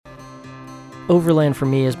Overland for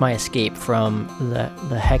me is my escape from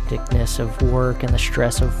the hecticness of work and the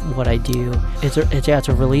stress of what I do. It's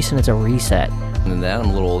a release and it's a reset. And then I'm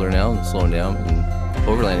a little older now, I'm slowing down, and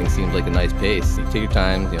overlanding seems like a nice pace. You take your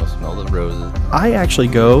time, smell the roses. I actually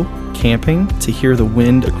go camping to hear the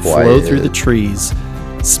wind flow through the trees,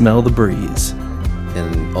 smell the breeze.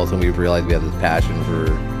 And also we realized we have this passion for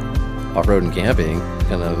off-road and camping,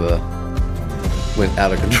 kind of went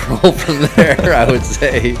out of control from there, I would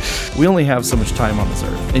say. We only have so much time on this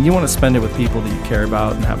earth, and you want to spend it with people that you care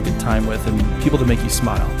about and have a good time with, and people that make you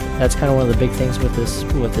smile. That's kind of one of the big things with this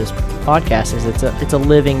podcast is it's a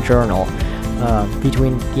living journal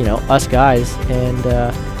between us guys and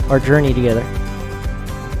our journey together.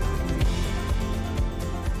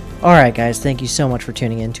 All right, guys, thank you so much for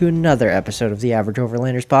tuning in to another episode of the Average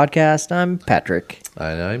Overlanders podcast. I'm Patrick.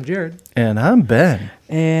 And I'm Jared. And I'm Ben.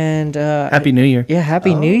 And Happy New Year. Yeah,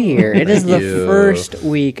 Happy New Year. It is the first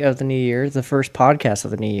week of the new year, the first podcast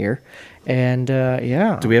of the new year. And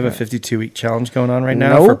yeah. Do we have a 52-week challenge going on right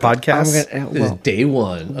now for podcasts? This is day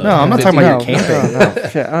one. No, I'm not talking about your camping.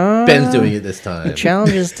 No. Ben's doing it this time. The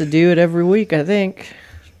challenge is to do it every week, I think.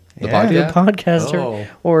 The podcast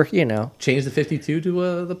or change the 52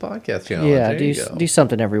 to the podcast channel. Yeah, do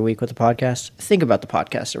something every week with the podcast. Think about the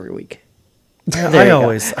podcast every week. I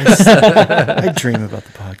dream about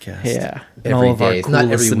the podcast. Yeah, every day. It's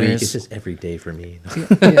not every week. It's just every day for me.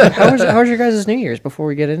 Yeah. How was your guys' New Year's before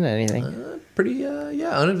we get into anything? Pretty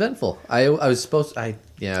uneventful. I was supposed. You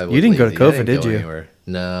didn't go to Kofa, did you? Anywhere.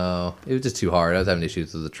 No, it was just too hard. I was having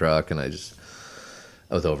issues with the truck, and I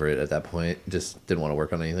was over it at that point. Just didn't want to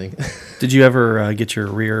work on anything. Did you ever get your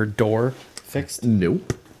rear door fixed?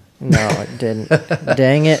 Nope. No, it didn't.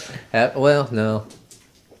 Dang it. Well, no.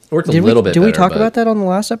 Worked a little bit. Did we talk about that on the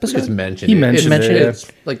last episode? Just mentioned he mentioned it.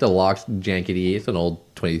 It's like the lock's jankety. It's an old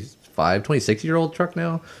 26-year-old truck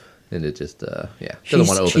now. And it just, doesn't want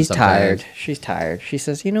to open She's sometimes. tired. She's tired. She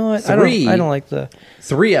says, you know what? I don't like the...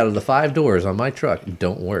 3 out of the 5 doors on my truck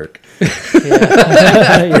don't work.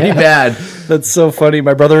 Yeah. Pretty bad. That's so funny.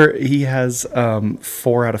 My brother, he has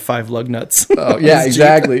 4 out of 5 lug nuts. Oh, yeah,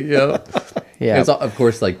 exactly. Yeah. Yeah. It's, of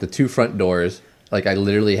course, like the 2 front doors. Like I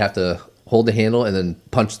literally have to hold the handle and then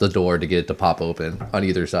punch the door to get it to pop open on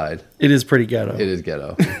either side. It is pretty ghetto. It is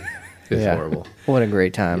ghetto. It's horrible. What a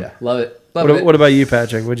great time. Yeah, love it. What about you,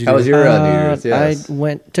 Patrick? What'd you do? How was your New Year's? Yes.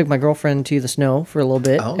 I took my girlfriend to the sno for a little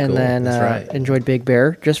bit, cool. and then That's right. enjoyed Big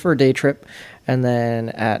Bear just for a day trip. And then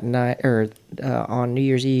at night, on New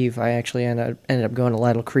Year's Eve, I actually ended up going to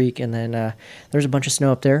Lytle Creek, and then there was a bunch of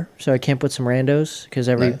snow up there, so I camped with some randos because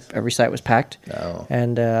every site was packed. Oh.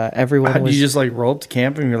 And everyone was... You just roll up to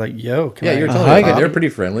camp and you're like, yo, come on. You're totally fine. They're pretty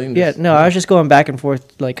friendly. Yeah, no, I was just going back and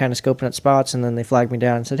forth, kind of scoping at spots, and then they flagged me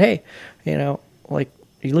down and said, hey,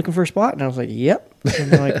 are you looking for a spot? And I was like, yep.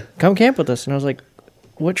 And they're like, come camp with us. And I was like,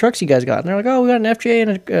 what trucks you guys got? And they're like, oh, we got an FJ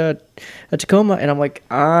and a Tacoma. And I'm like,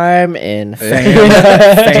 I'm in.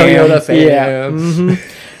 Toyota fam. Yeah. Mm-hmm.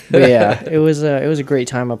 But yeah, it was a great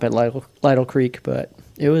time up at Lytle Creek, but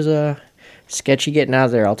it was sketchy getting out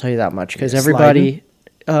of there, I'll tell you that much. Because everybody,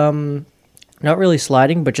 not really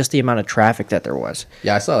sliding, but just the amount of traffic that there was.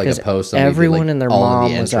 Yeah, I saw a post. Everyone and their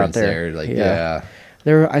mom was out there. Yeah.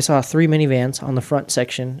 I saw 3 minivans on the front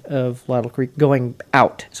section of Lytle Creek going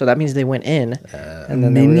out. So that means they went in. And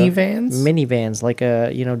then minivans? Minivans, like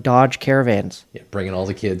Dodge Caravans. Yeah, bringing all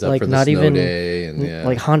the kids up for the snow day. And,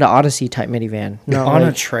 like Honda Odyssey type minivan. On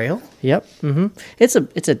a trail? Yep. Mm-hmm.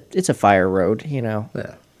 It's a fire road, Yeah.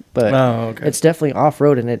 But it's definitely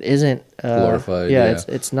off-road, and it isn't... glorified,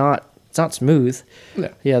 It's not smooth.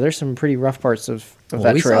 Yeah, there's some pretty rough parts of that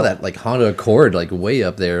trail. We saw that Honda Accord way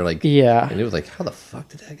up there, and it was how the fuck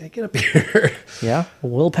did that guy get up here? Yeah,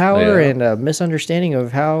 willpower and a misunderstanding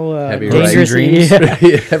of how heavy dangerous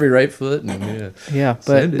heavy right foot. And,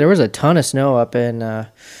 but there was a ton of snow up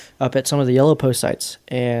at some of the yellow post sites,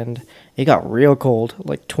 and it got real cold,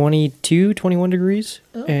 22, 21 degrees.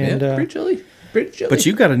 Pretty chilly. But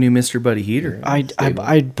you got a new Mr. Buddy heater.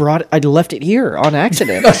 I left it here on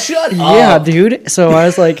accident. Oh, shut up. Yeah, dude. So I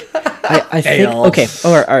was like, I think, okay,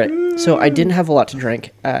 all right. So I didn't have a lot to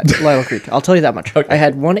drink at Lytle Creek. I'll tell you that much. Okay. I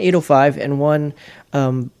had one 805 and one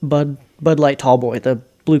Bud Light Tall Boy, the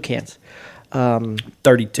blue cans.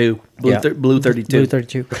 32. Blue 32. Blue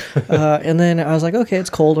 32. And then I was like, okay, it's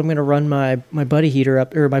cold. I'm going to run my Buddy heater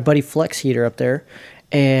up, or my Buddy Flex heater up there.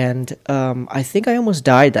 And I think I almost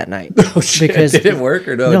died that night. Oh, shit. Because did it work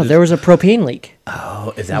or no? No, there was a propane leak.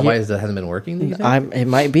 Oh, is that why it hasn't been working these days? It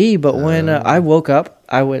might be, but when I woke up,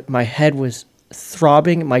 my head was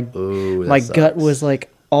throbbing. My gut was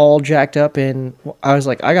all jacked up, and I was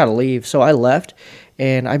like, I gotta leave. So I left,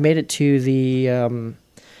 and I made it to the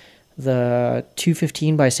the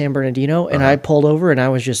 215 by San Bernardino, and I pulled over and I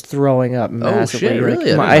was just throwing up massively. shit, really? I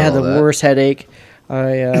didn't I had know the that. worst headache.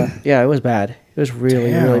 It was bad. It was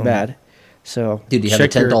really, really bad. So, Did you have the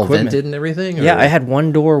Check your tent all equipment. vented and everything? yeah, or- I had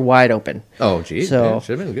one door wide open. Oh, geez. So-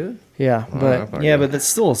 Should have been good. Yeah, but Yeah, but that's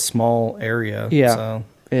still a small area. yeah, So.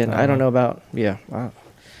 and I don't know about wow.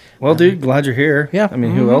 Well, dude, glad you're here. Yeah. I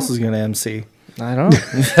mean, who else is going to MC? I don't know.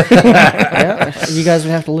 Yeah, you guys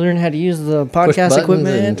would have to learn how to use the podcast buttons and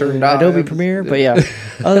equipment, turn and Adobe dials. Premiere. But yeah,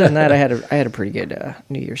 other than that, I had a pretty good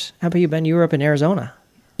New Year's. How about you, Ben? You were up in Arizona.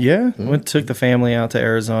 Yeah, took the family out to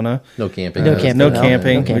Arizona. No camping. No camping. No No,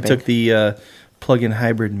 camping. no We camping. took the plug-in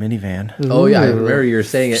hybrid minivan. Oh, yeah. I Ooh. remember you were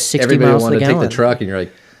saying it. 60 Everybody miles to wanted the to take the gallon. truck, and you're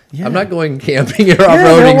like, Yeah. I'm not going camping or I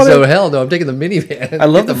off-roading, wanna- so hell no, I'm taking the minivan. I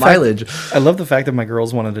love Get the the mileage. I love the fact that my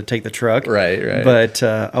girls wanted to take the truck. Right. But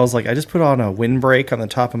I was like, I just put on a windbreak on the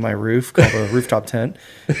top of my roof called a rooftop tent,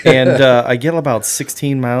 and I get about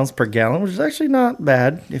 16 miles per gallon, which is actually not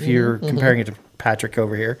bad if you're comparing it to Patrick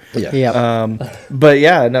over here. Yeah. Yeah. But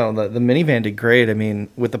yeah, no, the minivan did great. I mean,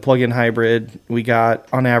 with the plug-in hybrid, we got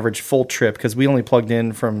on average full trip because we only plugged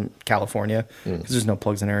in from California because there's no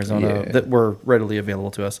plugs in Arizona Yeah. that were readily available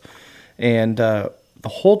to us. And the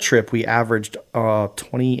whole trip we averaged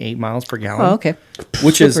 28 miles per gallon. Oh, okay.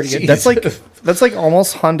 Which Still is pretty good. that's like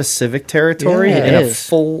almost Honda Civic territory Yeah, it in a is.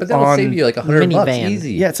 full But that'll on. save you like $100 minivan.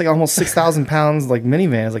 easy. Yeah, it's like almost 6,000 pounds. Like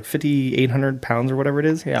minivan is like 5,800 pounds or whatever it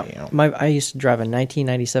is. Yeah. I used to drive a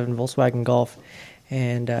 1997 Volkswagen Golf,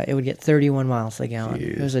 and it would get 31 miles a gallon.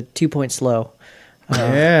 It was a 2-point slow.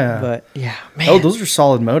 Yeah. But yeah, man. Oh, those are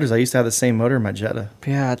solid motors. I used to have the same motor in my Jetta.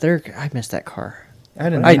 Yeah, I miss that car. I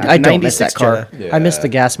had a I don't miss that 96 car. Jetta. I miss the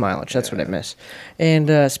gas mileage. That's what I miss.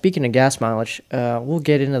 And speaking of gas mileage, we'll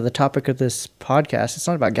get into the topic of this podcast. It's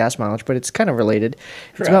not about gas mileage, but it's kind of related.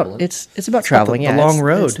 Traveling. It's about traveling. the Yeah, long it's-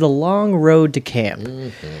 road. It's the long road to camp.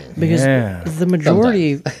 Because Yeah. the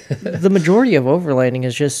majority of overlanding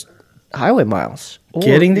is just highway miles. Or-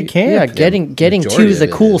 Getting to camp. Yeah, getting to Majority the of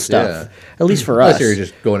it cool is, stuff. yeah. At least for Unless us. you're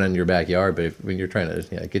just going in your backyard, but when you're trying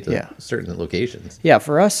to get to Yeah. certain locations. Yeah,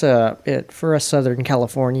 for us Southern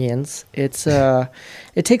Californians, it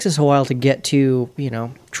takes us a while to get to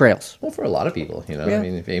trails. Well, for a lot of people, Yeah. I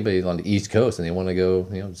mean, if anybody's on the East Coast and they want to go,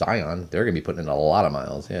 Zion, they're going to be putting in a lot of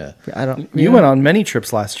miles. Yeah. I don't. You went on many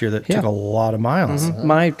trips last year that Yeah. took a lot of miles.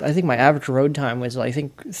 I think my average road time was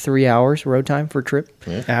 3 hours road time for a trip.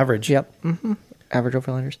 Average. Yep. Average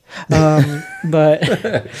overlanders. But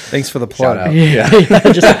Thanks for the Shout plug. out.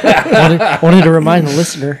 I just wanted to remind the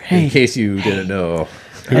listener, hey, In case you didn't know.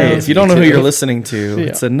 Hey, if you don't know who you're listening to,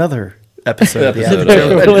 it's another episode of the Episode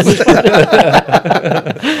Average.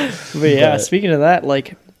 But yeah, speaking of that,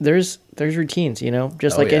 there's routines,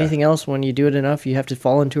 just Oh, like yeah. anything else. When you do it enough, you have to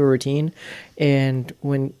fall into a routine. And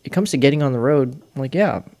when it comes to getting on the road,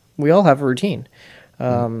 we all have a routine.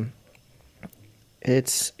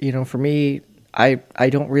 It's for me, I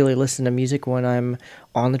don't really listen to music when I'm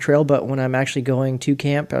on the trail, but when I'm actually going to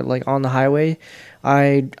camp, on the highway,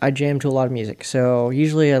 I jam to a lot of music. So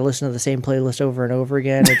usually I listen to the same playlist over and over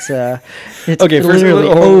again. It's Okay, first literally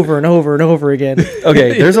of all- over and over and over again.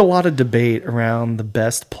 Okay, there's a lot of debate around the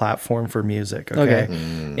best platform for music. Okay,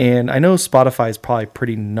 and I know Spotify is probably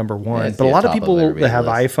pretty number one, it's but a the lot of top of people that everybody's have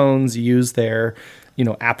list. iPhones use their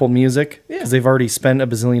Apple Music because they've already spent $1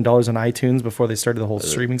 bazillion on iTunes before they started the whole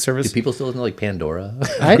streaming Do service. people still listen to Pandora?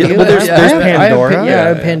 I do. well, there's I have Pandora. I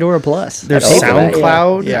have Pandora Plus. There's I pay for that,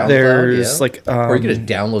 SoundCloud. Yeah. There's SoundCloud, or you can just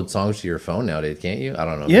download songs to your phone nowadays, can't you? I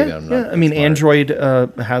don't know. Yeah, Maybe I'm not I mean, smart. Android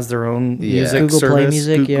has their own music Google Play service.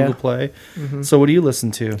 Music, Google Play. So, what do you listen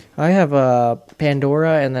to? I have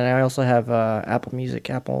Pandora, and then I also have Apple Music.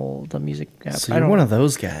 The music app. So you're one of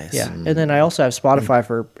those guys. Yeah, and then I also have Spotify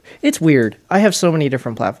for. It's weird. I have so many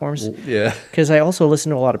different platforms. Yeah. Because I also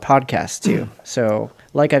listen to a lot of podcasts too. So,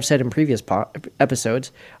 like I've said in previous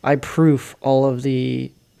episodes, I proof all of the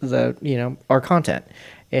our content,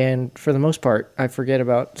 and for the most part, I forget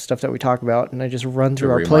about stuff that we talk about, and I just run through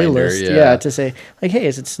A our reminder, playlist, yeah. to say hey,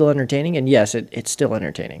 is it still entertaining? And yes, it's still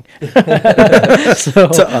entertaining. So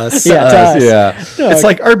To us. yeah, to us. Yeah. No, It's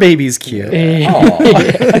like our baby's cute.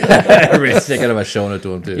 Everybody's thinking about showing it to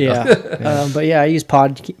them, too. Yeah, but yeah, I use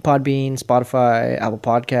Podbean, Spotify, Apple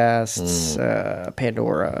Podcasts,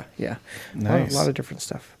 Pandora. Yeah, Nice. a lot of different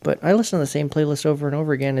stuff. But I listen to the same playlist over and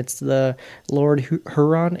over again. It's the Lord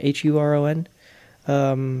Huron, Huron.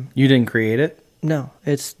 You didn't create it? No,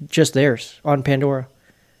 it's just theirs on Pandora.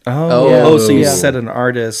 Oh, so you yeah. set an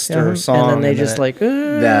artist or Uh-huh. a song. and then they just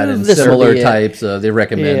That and this will similar be it. types. They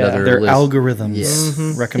recommend Yeah. other their lists. algorithms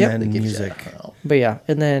Yes. recommend That gives you- music. But yeah,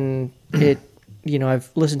 and then it I've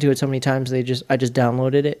listened to it so many times. I just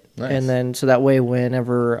downloaded it, Nice. and then so that way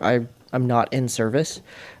whenever I'm not in service,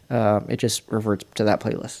 it just reverts to that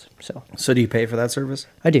playlist. So do you pay for that service?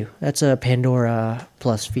 I do. That's a Pandora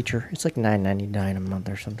Plus feature. It's like $9.99 a month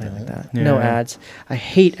or something like that. No Yeah. ads. I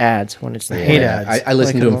hate ads when it's there. hate ads. I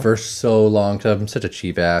listened Like to a him for so long because I'm such a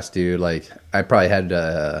cheap ass dude. Like I probably had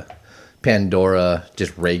Pandora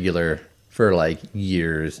just regular for like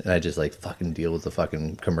years, and I just like fucking deal with the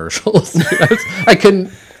fucking commercials. I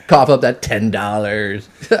couldn't cough up that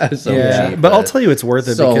 $10. So cheap, but I'll tell you, it's worth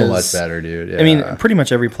it so because much better, dude. I mean, Yeah. pretty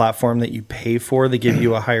much every platform that you pay for, they give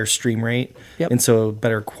you a higher stream rate, Yep. and so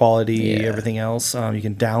better quality, Yeah. everything else. You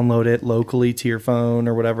can download it locally to your phone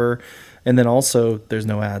or whatever, and then also there's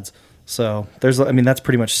no ads. So that's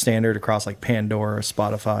pretty much standard across like Pandora,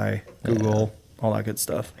 Spotify, Google, all that good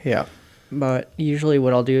stuff. Yeah. But usually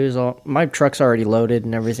what I'll do is my truck's already loaded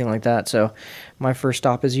and everything like that. So my first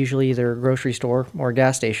stop is usually either a grocery store or a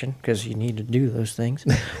gas station because you need to do those things.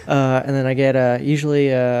 And then I get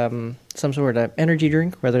usually some sort of energy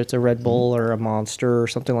drink, whether it's a Red Bull or a Monster or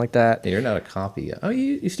something like that. You're not a coffee guy. Oh,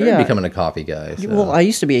 you started Yeah. becoming a coffee guy. So. Well, I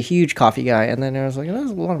used to be a huge coffee guy, and then I was like, that's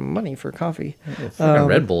a lot of money for coffee. Fucking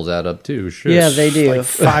Red Bulls add up too. Shit. Yeah, they do. Like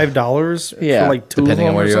 $5 Yeah. for like two Depending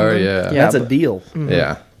of on them where or you are, something? yeah. Yeah, That's a but- deal.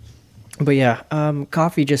 Yeah. But yeah,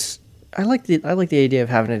 coffee just I like the idea of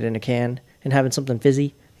having it in a can and having something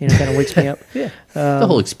fizzy. Kind of wakes me up. Yeah. The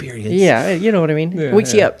whole experience. Yeah, you know what I mean. Yeah,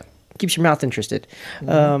 Wakes you yeah. up, keeps your mouth interested.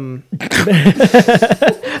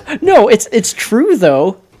 No, it's true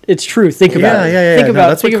though. It's true. Think about it. yeah. Think No, about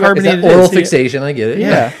that's what think about- carbonated Oral is. fixation, I get it.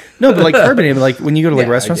 Yeah. No, but like carbonated, like when you go to like Yeah,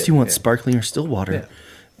 I restaurants, get do you it, want yeah. sparkling or still water? Yeah.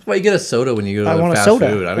 That's why you get a soda when you go I to want a fast soda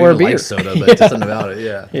food. I don't or a even beer. like soda, but just something about it.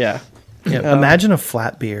 Yeah. Yeah. Yeah. Imagine a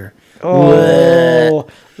flat beer. Oh.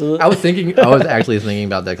 I was actually thinking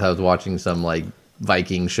about that because I was watching some like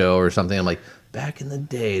Viking show or something. I'm like, back in the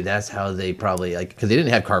day, that's how they probably because they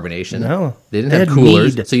didn't have carbonation. No. they didn't They have had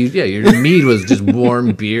coolers. mead. So your mead was just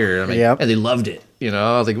warm beer. I mean, Yep. and they loved it. I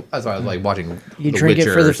was like, that's why I was like watching. You The drink it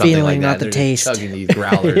Witcher for the or something feeling, like that, not and the they're taste. just chugging these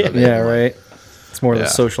growlers. Of it. Yeah, I'm like, right. It's more Yeah. the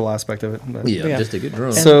social aspect of it. but- Yeah, Yeah. just to get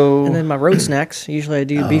drunk. So And then my road snacks. Usually I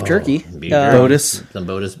do beef jerky. Beef Botus. Some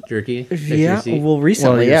Botus jerky. Yeah. XJC. Well, Well,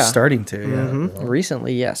 recently, you're yeah. starting to. Yeah.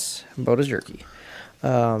 Recently, yes. Boda's jerky.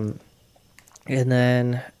 And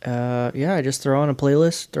then, I just throw on a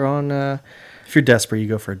playlist. Throw on, If you're desperate, you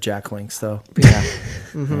go for a Jack Links, though. yeah.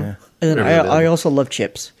 Yeah. And then Whatever I the- also love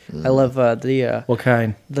chips. I love What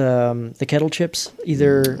kind? the kettle chips,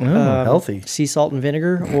 either healthy. sea salt and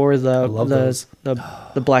vinegar or the love those.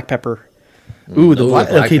 the black pepper. Ooh, the Ooh, black.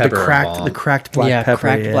 black Okay, pepper are the bomb. cracked black yeah, pepper.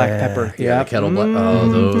 cracked black yeah. pepper. Yeah, Yeah. the kettle black. Oh,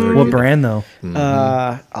 those are What good. brand though?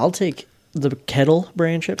 I'll take the kettle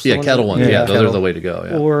brand chips. the Yeah, ones kettle that- ones. Yeah, Yeah, those kettle. are the way to go.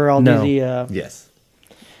 Yeah. Or I'll No. do the Yes.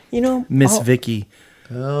 Miss I'll- Vicky.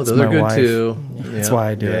 Oh, It's those are my good wife. too. That's Yeah. why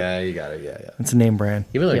I do it. Yeah, you got it. Yeah, yeah. It's a name brand.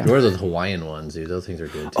 Even like Yeah. where are those Hawaiian ones, dude? Those things are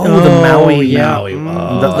good too. Oh, the Maui. yeah. Maui.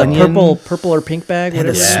 Oh, The the onion. purple or pink bag. And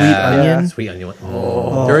the Whatever. sweet onion. Sweet onion. one.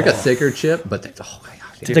 Oh. They're like a thicker chip, but they, oh my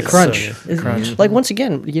gosh. Dude, The it's crunch. so good. Crunch. Like once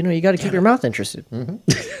again, you got to keep your mouth interested.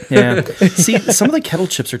 Yeah. See, some of the kettle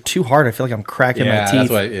chips are too hard. I feel like I'm cracking my Yeah, teeth. that's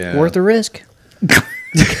why. Yeah. Worth the risk.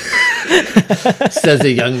 Says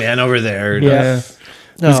the young man over there. Yeah. He's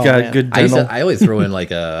Oh, got man. good I dental. always throw in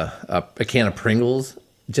like a can of Pringles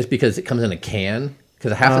just because it comes in a can.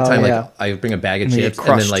 Because half the Oh, time, yeah. like I bring a bag of And they chips get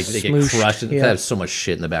and then crushed, like they get smooshed. crushed. And Yeah. I have so much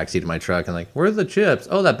shit in the backseat of my truck. And like, where's the chips?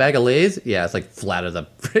 Oh, that bag of Lay's? Yeah, it's like flat as a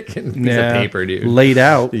freaking piece of paper, dude. Laid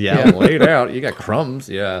out. Yeah, laid out. You got crumbs.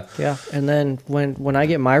 Yeah. Yeah, and then when I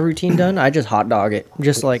get my routine done, I just hot dog it,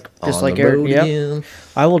 just like On the Eric. road Yep. again.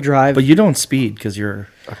 I will drive. But you don't speed because you're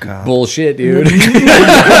a cop. Bullshit, dude.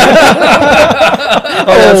 Oh,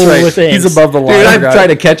 that's right. with He's ants. above the line. Dude, I've guy. tried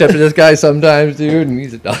to catch up to this guy sometimes, dude, and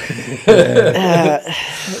he's It's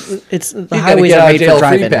the gotta highways get are out of made jail for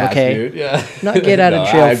free driving. pass, Okay, dude. Yeah. not get out No, of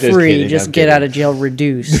jail I'm just free, kidding, just I'm get out kidding. of jail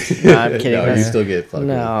reduced. No, I'm kidding. No, you That's- still get fucked.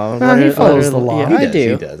 no, No, he follows the law. Yeah, He I does, do.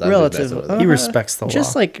 he does. I'm just Relative. messing with him. He respects the law.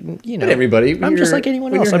 Just like But everybody, when I'm just you're- like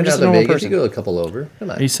anyone when else. you're I'm heading just out a to normal Vegas, person. You go a couple over. Come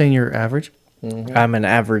on. Are you saying you're average? I'm an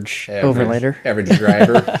average overlander. Average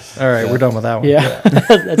driver. All right, we're done with that one. Yeah,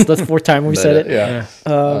 that's the fourth time we said it. Yeah.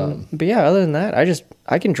 But yeah, other than that,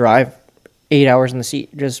 I can drive 8 hours in the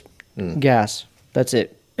seat, just gas. That's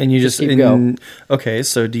it. And you just keep go. Okay,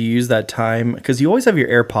 so do you use that time because you always have your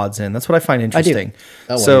AirPods in? That's what I find interesting.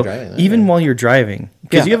 Oh, while so you're driving, okay. even while you're driving,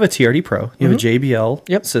 because Yeah. you have a TRD Pro, you have a JBL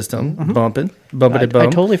Yep. system, I bumpity I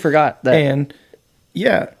bump, totally forgot that. and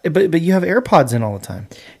yeah, but you have AirPods in all the time.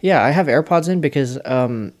 Yeah, I have AirPods in because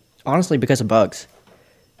honestly, because of bugs.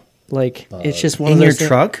 Like it's just one In of your those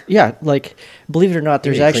truck? Yeah, like believe it or not,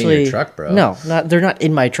 there's need to clean your actually truck, bro. no, they're not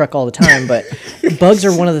in my truck all the time, but bugs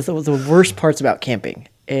are one of the worst parts about camping.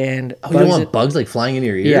 And Oh, you don't want bugs like flying into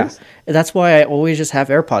your ears? yeah, that's why I always just have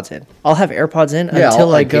AirPods in. I'll have AirPods in Yeah, until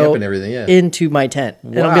I like go camp and everything, yeah. into my tent,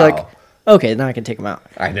 and I'll be like, Wow. okay, now I can take them out.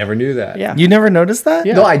 I never knew that. Yeah, You never noticed that?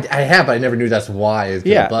 Yeah. No, I have, but I never knew that's why. It's 'cause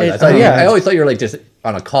Yeah, of bugs. it- I, thought yeah. I always thought you were like just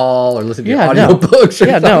on a call or listening to Yeah, your no. audiobooks or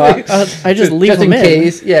Yeah, no, something. I just leave just them in in.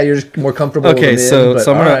 case. Yeah, you're just more comfortable. Okay, with them so in, but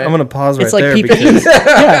so I'm all gonna right. I'm gonna pause right It's like there keeping because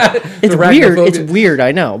yeah, it's weird. It's Arachnophobia. weird,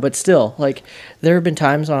 I know, but still, like there have been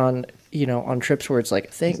times on on trips where it's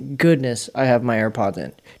like, thank goodness I have my AirPods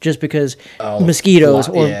in, just because mosquitoes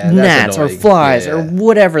or yeah, that's gnats or annoying. flies Yeah. or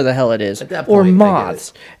whatever the hell it is, At that or point, I get it.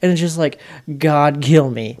 moths, and it's just like, God kill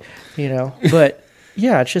me, But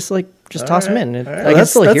yeah, it's just like toss them in. I can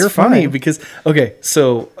still hear funny fine. because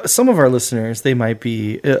so some of our listeners, they might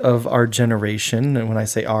be of our generation, and when I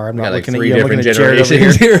say our, I'm not Got, like, looking at three you, I'm looking at different Jared over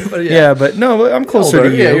here. generations here, but yeah. but no, but I'm closer Older.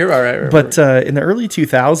 to you. Yeah, you're all right. But in the early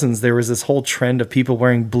 2000s, there was this whole trend of people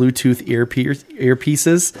wearing Bluetooth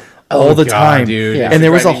earpieces all the God, time, dude. Yeah. and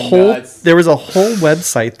there was a Driving whole nuts.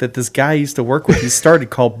 website that this guy used to work with. He started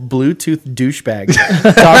called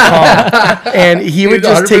BluetoothDouchebag.com, and he would Dude,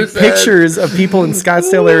 just take 100%. pictures of people in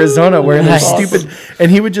Scottsdale, Arizona, wearing their Nice. stupid, and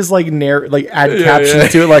he would just like add captions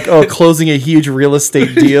to it, like closing a huge real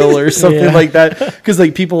estate deal or something Yeah. like that, because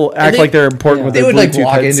like people act like they're important with They their would Bluetooth like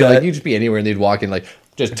walk into headset. you'd just be anywhere and they'd walk in like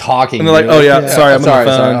just talking. And they're like, dude. "Oh, yeah, sorry, I'm on the sorry,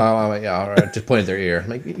 phone." yeah, all right. Just point at their ear. I'm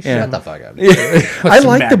like, shut Yeah. the fuck up. I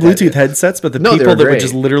like the Bluetooth headsets, but the No, they people were that would great.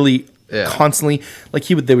 just literally Yeah. constantly like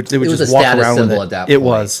they would It was just a walk status around with symbol it. at that It point.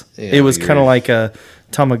 was. You It know, was kind of like a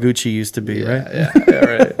Tamagotchi used to be, right? Yeah,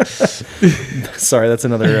 right. Sorry, that's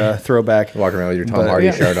another throwback. Walk around with your Tom But- Hardy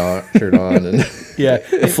Yeah. shirt on, and Yeah,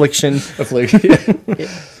 affliction. affliction.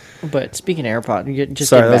 But speaking of AirPod, just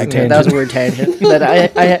Sorry, getting back to it, that was a weird tangent. That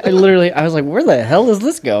I literally I was like, where the hell is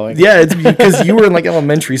this going? Yeah, it's because you were in like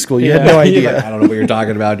elementary school. You had no I idea. don't know what you're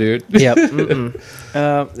talking about, dude. Yep.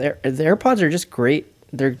 The AirPods are just great.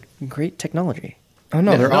 They're great technology. Oh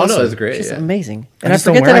no, they're No, awesome. it's great. Just yeah. amazing. I And I just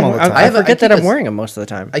don't forget wear that them all the time. I forget I that keep I'm a- wearing them most of the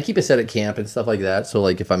time. I keep a set at camp and stuff like that. So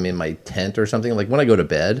like if I'm in my tent or something, like when I go to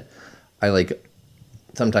bed, I like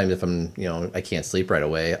sometimes if I'm I can't sleep right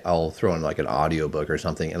away, I'll throw in like an audiobook or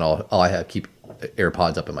something, and I'll keep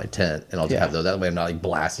AirPods up in my tent, and I'll just Yeah. have those. That way I'm not like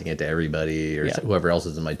blasting it to everybody or Yeah. whoever else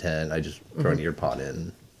is in my tent. I just throw an earpod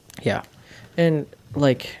in. Yeah. And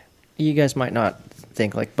like you guys might not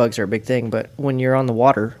think like bugs are a big thing, but when you're on the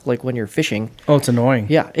water, like when you're fishing, Oh, it's annoying.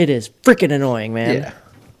 yeah, it is freaking annoying, man. Yeah.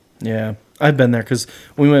 Yeah, I've been there because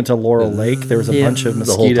when we went to Laurel Lake, there was a Yeah. bunch of The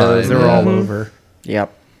whole mosquitoes. time, They were yeah. all over.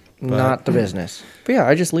 Yep. Not the business. But yeah,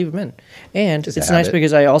 I just leave them in. And Just it's a nice habit.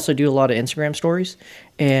 because I also do a lot of Instagram stories.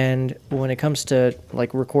 And when it comes to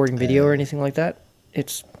like recording video or anything like that,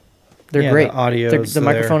 they're Yeah, great. the audio's the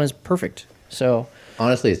microphone there. is perfect. So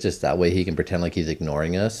Honestly, it's just that way he can pretend like he's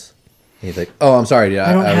ignoring us. He's like, "Oh, I'm sorry, dude.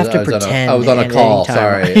 I don't have to was on a- pretend I was on a at call. any time."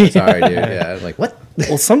 Sorry, sorry, dude. Yeah, I'm like, what?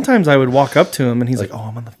 Well, sometimes I would walk up to him and he's like, "Oh,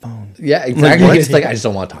 I'm on the phone." Yeah, exactly. what? It's like I just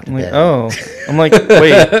don't want to talk to I'm like, Ben. "Oh," I'm like,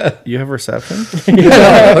 "Wait, you have reception?"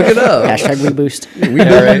 Yeah, hook it up. hashtag we boost. We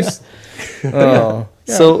boost. Oh,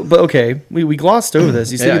 so but okay, we glossed over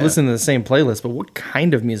this. You said Yeah, you yeah. listen to the same playlist, but what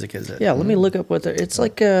kind of music is it? Yeah, let me look up what it's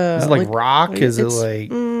like. Is it like rock? Is it like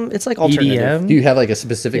It's like alternative. EDM? Do you have like a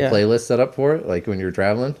specific Yeah. playlist set up for it, like when you're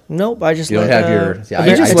traveling? Nope, I just You don't let, have your- see, I-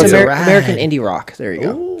 You just it's let it Amer- ride. American indie rock. There you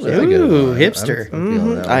go. Ooh, that's a good Ooh, one. hipster. I'm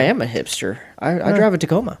feeling that one. I am a hipster. I drive a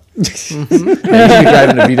Tacoma. You should be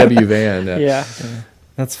driving a VW van. Yeah.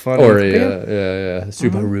 That's funny. Or a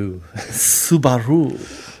Subaru.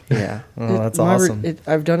 Subaru. Yeah. Oh, that's awesome.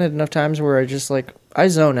 I've done it enough times where I just like I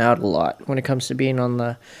zone out a lot when it comes to being on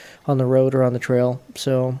the road or on the trail.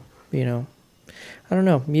 So, I don't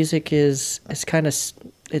know. Music is kind of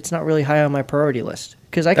it's not really high on my priority list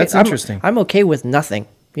because That's interesting. I'm okay with nothing.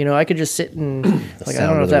 I could just sit and like I sound don't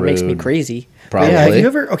know of if the that makes me road. crazy. Probably. Yeah, have you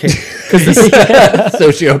ever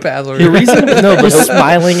Sociopath. Or the reason no, but Just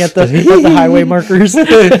smiling at the highway markers.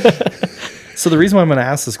 so the reason why I'm going to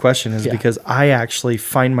ask this question is Yeah. because I actually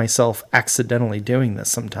find myself accidentally doing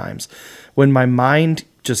this sometimes. When my mind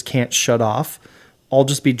just can't shut off, I'll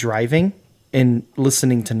just be driving and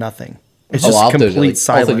listening to nothing. It's just complete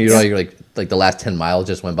silence. Also, you're like the last 10 miles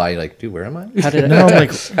just went by. You're like, dude, where am I? How did No, I'm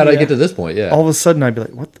like, How did I get to this point? Yeah. all of a sudden I'd be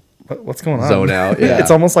like, what's going on? Zone out, yeah.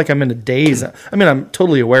 It's almost like I'm in a daze. I mean, I'm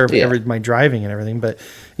totally aware of Yeah. my driving and everything, but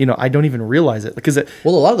I don't even realize it because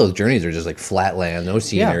Well, a lot of those journeys are just like flat land, no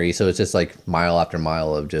scenery. So it's just like mile after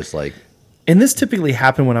mile of just like And this typically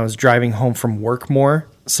happened when I was driving home from work more.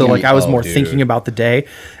 So like I was more thinking about the day,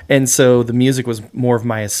 and so the music was more of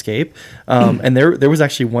my escape. And there was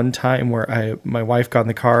actually one time where my wife got in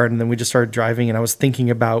the car, and then we just started driving, and I was thinking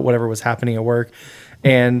about whatever was happening at work.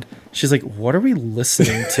 And she's like, "What are we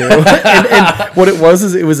listening to?" and what it was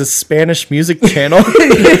is it was a Spanish music channel.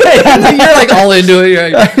 You're like all into it. You're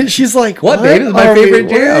like, She's like, "What, babe? This is my favorite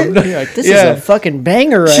jam." You're like, this is a fucking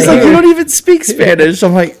banger, right? She's like, "You don't even speak Spanish."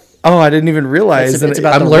 I'm like, "Oh, I didn't even realize." It's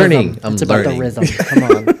about I'm the learning. Rhythm. I'm It's about the learning. rhythm. Come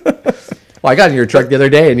on. Well, I got in your truck the other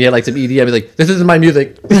day, and you had like some EDM. You're like, "This isn't my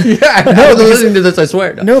music." I was listening to this. I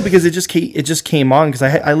swear. No, because it just came on because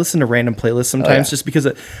I listen to random playlists sometimes just because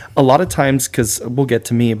a lot of times because we'll get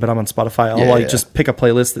to me, but I'm on Spotify. I'll just pick a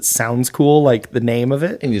playlist that sounds cool, like the name of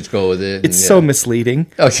it. And you just go with it. It's so misleading.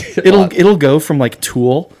 Oh, It'll go from like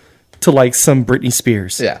Tool to like some Britney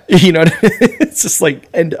Spears. Yeah. You know what I mean? It's just like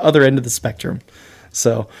other end of the spectrum.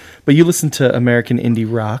 So, but you listen to American indie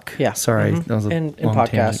rock. Yeah. Sorry, that was a And long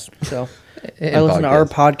podcasts. tangent. So And I listen to our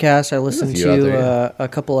podcasts. podcast. I listen There's a few out to there, a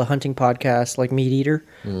couple of hunting podcasts like Meat Eater.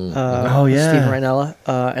 Oh, yeah. Stephen Reinella.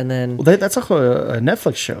 And then Well, that's also a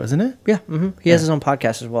Netflix show, isn't it? yeah, he has his own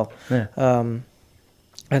podcast as well. Yeah.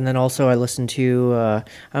 And then also I listen to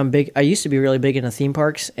I used to be really big into theme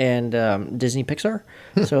parks and Disney Pixar.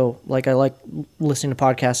 So like I like listening to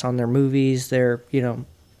podcasts on their movies, their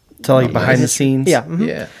To like behind the scenes. yeah,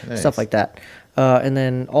 Yeah, nice. stuff like that. And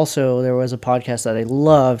then also there was a podcast that I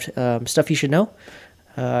loved, Stuff You Should Know.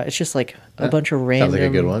 It's just like a bunch of random. sounds like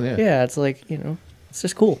a good one, yeah. Yeah, it's like it's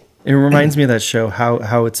just cool. It reminds me of that show,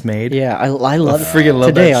 How It's Made. Yeah, I love freaking love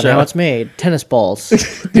today that on show. how it's made. Tennis balls,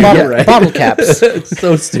 right. bottle caps, It's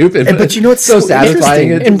so stupid, but you know what's so so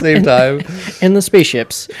satisfying at interesting? the same time. and the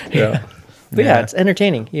spaceships. Yeah. But yeah, it's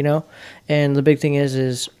entertaining, And the big thing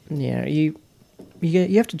is you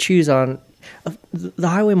have to choose on. The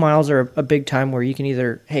highway miles are a big time where you can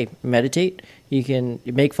either meditate, you can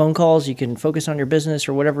make phone calls, you can focus on your business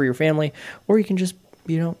or whatever, your family, or you can just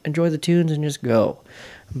enjoy the tunes and just go.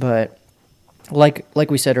 But like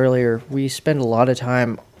we said earlier, we spend a lot of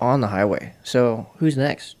time on the highway. So who's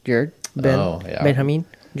next? Jared? Ben? Oh, yeah. Benjamin?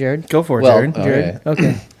 Jared? Go for it, Well, Jared. Jared?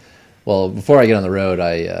 Okay. Well, before I get on the road,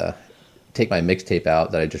 I take my mixtape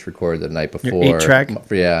out that I just recorded the night before. 8-track?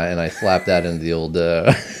 Yeah, and I slap that into the old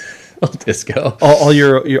old disco. All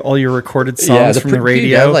your recorded songs from the Dude,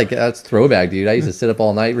 radio. that's throwback, dude. I used to sit up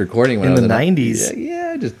all night recording when In I was the in 90s.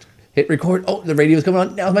 Yeah, just hit record. Oh, the radio's coming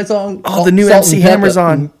on. Now's my song. Oh, the new Salt MC and Pepper. Hammer's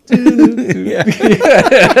on.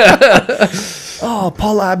 Oh,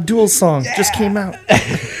 Paula Abdul song just came out.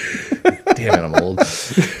 Damn it, I'm old.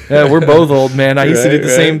 Yeah, we're both old, man. I used to do the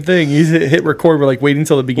Right, same thing. You used to hit record. We're like waiting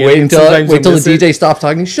till the beginning. Wait until Sometimes the you'll miss it. DJ stops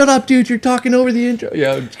talking. Shut up, dude. You're talking over the intro.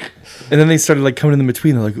 Yeah. And then they started like coming in the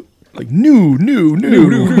between. They're like new. No.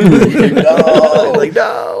 Like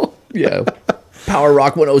no. Yeah. Power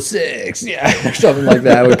Rock 106. Yeah. Or something like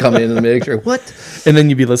that would come in the mix. Or what? And then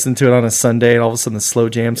you'd be listening to it on a Sunday, and all of a sudden the slow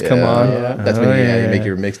jams come on. Yeah. That's when you make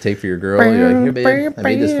your mixtape for your girl. You're like, here, babe, I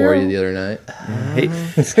made this for you the other night.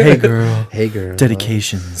 Hey girl. Hey, girl.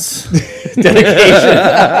 Dedications. You know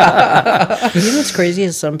what's crazy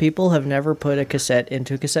is some people have never put a cassette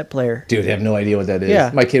into a cassette player. Dude, I have no idea what that is.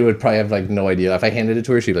 Yeah. My kid would probably have like no idea. If I handed it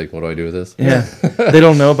to her, she'd be like, what do I do with this? Yeah. They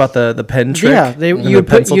don't know about the pen trick. Yeah, and the you'd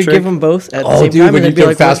pencil give trick. them both at the Oh, same dude, time, when and you they'd be can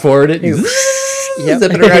like, fast forward it, Yep.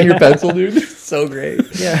 zip it around your pencil, dude. It's so great.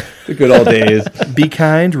 Yeah. The good old days. Be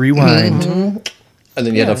kind, rewind. And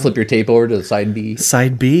then you had to flip your tape over to side B.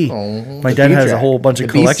 Side B. Oh, My the dad B has a track. whole bunch of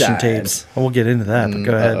The collection B-side. tapes. We'll get into that, but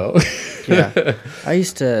go ahead. Uh-oh. Yeah, I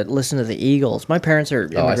used to listen to the Eagles. My parents are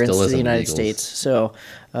Oh, I still immigrants to listen the to the United Eagles. States, so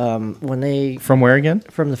when they From where again?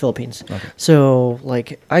 from the Philippines, so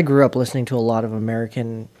like I grew up listening to a lot of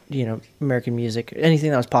American, American music.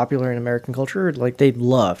 Anything that was popular in American culture, like they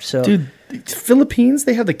loved. So, Dude, Philippines,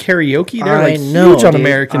 they have the karaoke. They're I like know, huge on dude.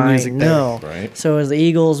 American music I there. know. Right. So as the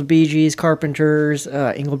Eagles, Bee Gees, Carpenters,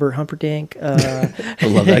 Engelbert Humperdinck. I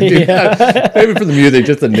love that, dude. Maybe for the music,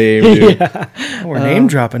 just the name, dude. We're name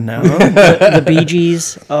dropping now. Huh? the Bee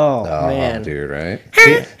Gees. Oh, Oh, man. dude, right?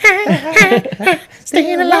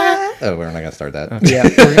 Staying alive. Oh, we're not going to start that. Yeah,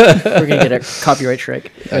 we're going to get a copyright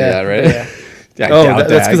strike. Yeah, right? Yeah, I Oh, doubt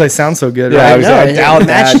that's that. because I sound so good, Yeah, right? I was- I doubt it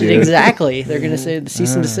matched that, it dude. exactly. They're going to say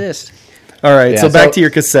cease and desist. All right, Yeah, so back so- to your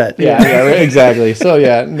cassette. Yeah, right, exactly. So,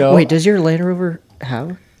 yeah, no. Wait, does your Land Rover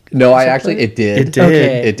have? No, I actually, it did. It did.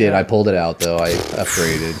 Okay. It did. I pulled it out, though. I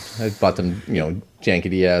upgraded. I bought them,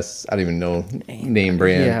 jankety ass. I don't even know name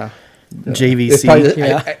brand. Yeah. JVC. It's probably,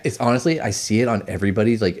 Yeah. it's honestly, I see it on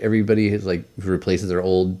everybody has who replaces their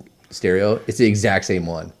old stereo. It's the exact same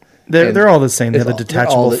one. They're all the same. They have a they're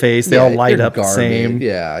detachable face. They all light they're up the garbage. same.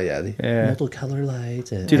 Yeah. Multicolor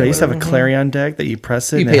lights. And Dude, I used to have a Clarion deck that you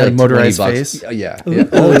press it you and it pay had like a motorized 20 face. bucks. Yeah.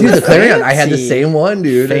 Oh, dude, the Clarion. I had the same one,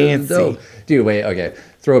 dude. Fancy. Dude, wait. Okay.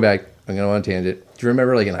 Throwback. I'm going on a tangent. Do you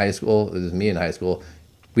remember, like, in high school? It was me in high school.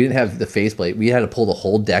 We didn't have the faceplate. We had to pull the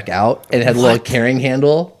whole deck out, and it had a little carrying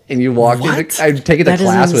handle, and you walked in. I'd take it to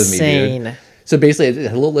class with me, dude. So basically, it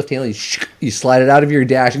had a little lift handle. You slide it out of your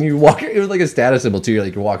dash, and you walk. It was like a status symbol too.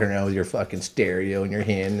 You're walking around with your fucking stereo in your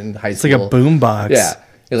hand in high school. It's like a boom box. Yeah.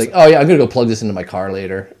 You're like, oh yeah, I'm gonna go plug this into my car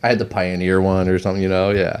later. I had the Pioneer one or something,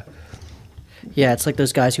 Yeah. Yeah, it's like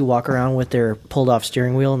those guys who walk around with their pulled off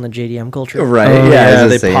steering wheel in the JDM culture. Right. Oh, yeah.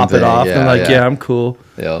 they pop it off. They're like, yeah, I'm cool.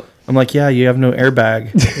 Yep. I'm like, yeah, you have no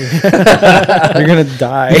airbag. You're gonna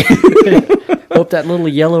die. Hope that little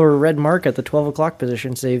yellow or red mark at the 12 o'clock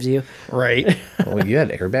position saves you. Right. Oh, you had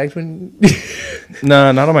airbags when?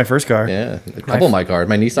 No, not on my first car. Yeah, a couple of my cars.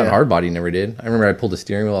 My Nissan Hardbody never did. I remember I pulled the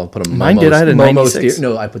steering wheel. I put a Mine did. I had a 96.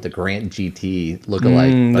 No, I put the Grant GT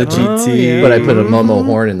lookalike. The GT. yeah. But I put a Momo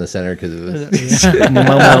horn in the center because it was.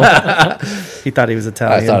 Momo. He thought he was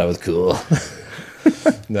Italian. I thought it was cool.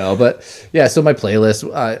 No, but yeah. So my playlist,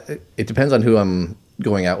 it depends on who I'm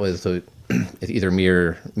going out with. So it's either me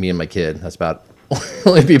and my kid. That's about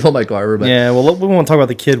only people in my car. But Yeah, well, we won't talk about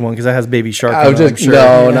the kid one because that has Baby Shark. I was on it, just I'm sure.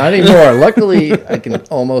 no, not anymore. Luckily, I can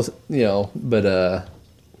almost but a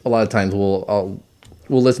lot of times we'll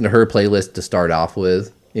listen to her playlist to start off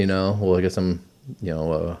with. We'll get some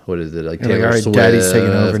what is it, like You're like, Taylor all right, Swift Daddy's taking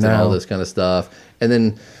over and now. all this kind of stuff, and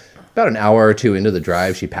then. About an hour or two into the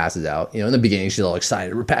drive, she passes out. In the beginning, she's all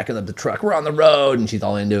excited. We're packing up the truck. We're on the road, and she's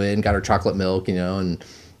all into it and got her chocolate milk, and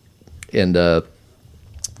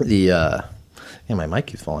my mic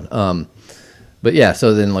keeps falling. But yeah,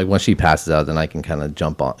 so then like once she passes out, then I can kind of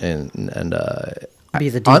jump on and Be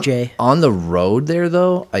the DJ. on the road there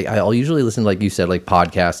though. I'll usually listen to, like you said, like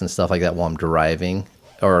podcasts and stuff like that while I'm driving,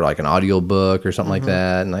 or like an audio book or something like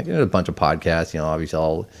that, and like a bunch of podcasts.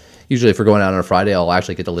 Obviously Usually, if we're going out on a Friday, I'll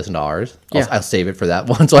actually get to listen to ours. I'll save it for that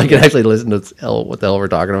one, so I can actually listen to what the hell we're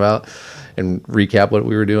talking about and recap what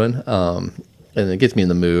we were doing. And it gets me in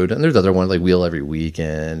the mood. And there's other ones like Wheel Every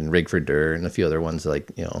Weekend, Rig for Dirt, and a few other ones and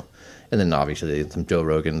then obviously some Joe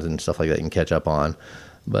Rogans and stuff like that you can catch up on.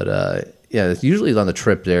 But it's usually on the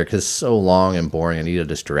trip there because it's so long and boring. I need a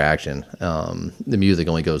distraction. The music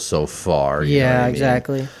only goes so far. You know what I mean?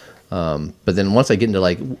 Exactly. But then once I get into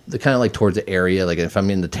like the kind of like towards the area, like if I'm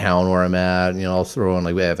in the town where I'm at, I'll throw on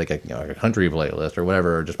like we have like a country playlist or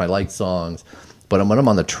whatever, or just my liked songs. But when I'm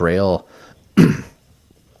on the trail, and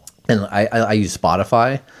I use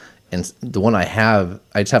Spotify, and the one I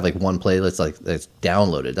just have like one playlist like that's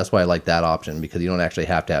downloaded. That's why I like that option because you don't actually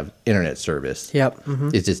have to have internet service. Yep.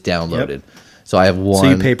 Mm-hmm. It's just downloaded. So I have one. So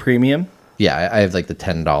you pay premium? Yeah, I have like the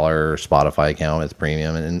 $10 Spotify account. It's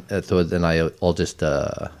premium, and so then I'll just.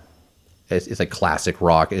 It's like classic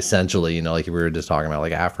rock, essentially, like we were just talking about,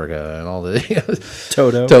 like Africa and all the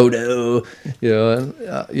Toto,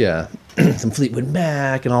 and some Fleetwood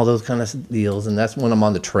Mac and all those kind of deals. And that's when I'm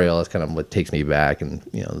on the trail. That's kind of what takes me back, and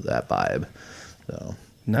that vibe. So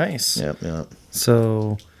nice. Yep.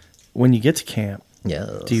 So when you get to camp,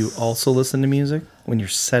 do you also listen to music when you're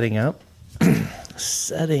setting up?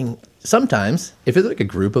 Sometimes if it's like a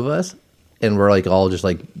group of us and we're like all just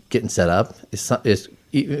like getting set up,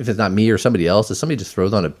 if it's not me or somebody else, if somebody just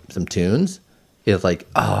throws on some tunes, it's like,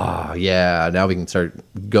 oh yeah, now we can start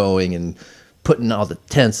going and putting all the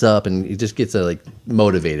tents up, and it just gets like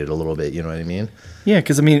motivated a little bit. You know what I mean? Yeah,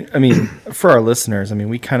 because I mean, for our listeners,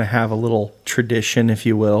 we kind of have a little tradition, if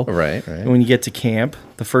you will. Right. And when you get to camp,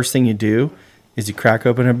 the first thing you do is you crack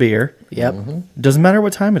open a beer. Yep. Mm-hmm. Doesn't matter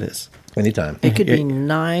what time it is. Anytime. It could be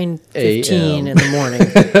 9:15 in the morning.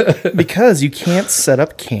 Because you can't set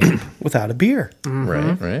up camp without a beer.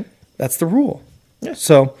 Mm-hmm. Right. That's the rule. Yeah.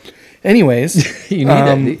 So, anyways, you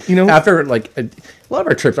need it. After like a lot of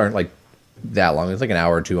our trips aren't like that long. It's like an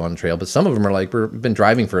hour or two on the trail, but some of them are like we've been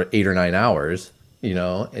driving for 8 or 9 hours,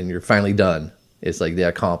 and you're finally done. It's like the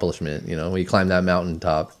accomplishment, when you climb that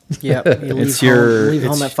mountaintop. Yep. You leave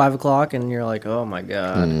home at 5 o'clock, and you're like, oh my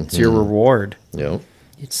god, it's your reward. Yep.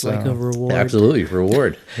 It's like a reward. Absolutely,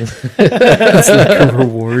 reward. It's like a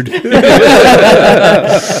reward.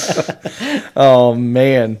 Oh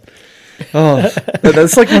man. Oh,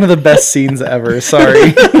 that's like one of the best scenes ever. Sorry.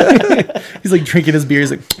 He's like drinking his beer.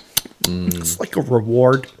 He's like, it's like a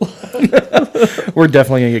reward. We're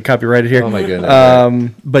definitely gonna get copyrighted here. Oh my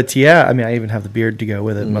goodness. But yeah, I even have the beard to go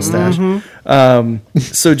with it, mustache.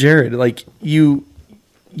 So Jared, like you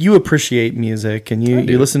appreciate music and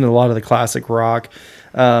you listen to a lot of the classic rock.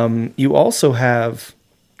 You also have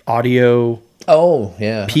audio Oh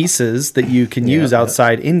yeah. pieces that you can use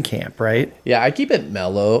outside in camp, right? Yeah, I keep it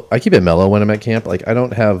mellow. I keep it mellow when I'm at camp. Like I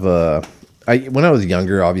don't have when I was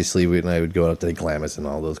younger, obviously when I would go out to like Glamis and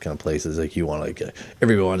all those kind of places, like you want like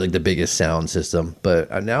everyone like the biggest sound system.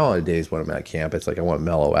 But nowadays when I'm at camp, it's like I want to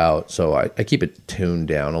mellow out, so I keep it tuned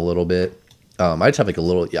down a little bit. I just have like a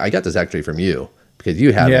little. I got this actually from you. Because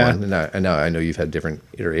you had one, and now I know you've had different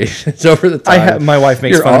iterations over the time. My wife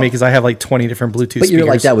makes fun of me because I have like 20 different Bluetooth but speakers. you're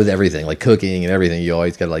like that with everything, like cooking and everything. You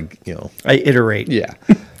always got to like, I iterate. Yeah.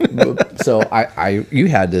 So you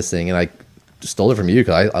had this thing, and I stole it from you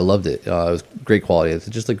because I loved it. It was great quality. It's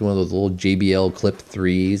just like one of those little JBL Clip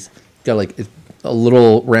 3s. Got like a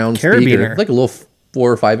little round speaker, like a little 4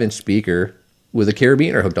 or 5 inch speaker with a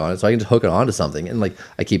carabiner hooked on it, so I can just hook it onto something, and like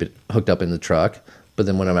I keep it hooked up in the truck. But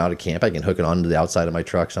then when I'm out at camp, I can hook it onto the outside of my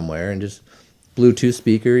truck somewhere and just Bluetooth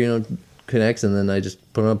speaker, connects, and then I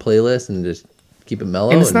just put on a playlist and just keep it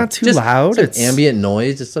mellow. And it's not too loud. It's ambient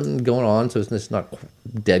noise. Just something going on, so it's just not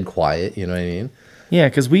dead quiet. You know what I mean? Yeah,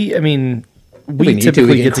 because we need typically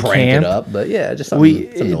we get to crank camp. it up, but yeah, just some noise.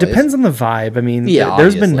 It depends on the vibe. I mean,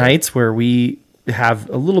 there's been nights where we have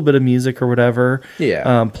a little bit of music or whatever,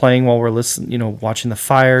 playing while we're listening, watching the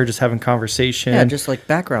fire, just having conversation. Yeah, just like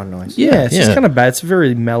background noise. Yeah, it's just kind of bad. It's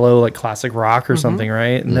very mellow, like classic rock or something,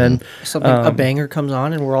 right? And then a banger comes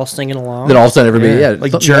on and we're all singing along. Then all of a sudden everybody,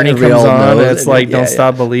 like Journey comes on, and it's like Don't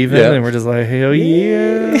Stop Believing, and we're just like, hell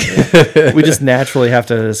yeah. We just naturally have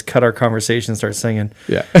to just cut our conversation and start singing.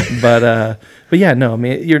 Yeah. But yeah, no, I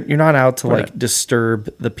mean, you're not out to disturb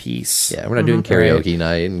the peace. Yeah, we're not doing karaoke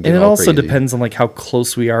night. And it also depends on like how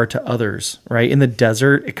close we are to others, right? In the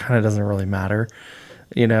desert, it kind of doesn't really matter,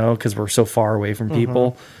 because we're so far away from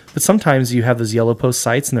people. But sometimes you have those yellow post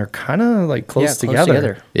sites and they're kind of like close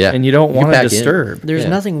together. Yeah. And you don't want to disturb. There's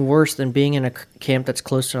nothing worse than being in a camp that's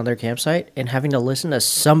close to another campsite and having to listen to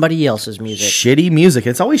somebody else's music. Shitty music.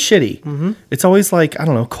 It's always shitty. Mm-hmm. It's always like, I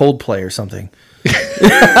don't know, Coldplay or something.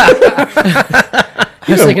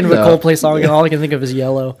 I was thinking of a Coldplay song, and all I can think of is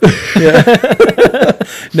Yellow.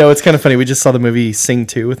 No, it's kind of funny. We just saw the movie Sing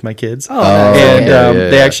 2 with my kids.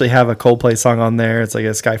 They actually have a Coldplay song on there. It's like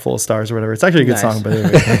A Sky Full of Stars or whatever. It's actually a good song, but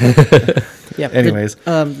anyway. Yeah. Anyways.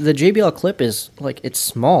 The JBL Clip is, like, it's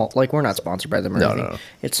small. Like, we're not sponsored by them or anything. No.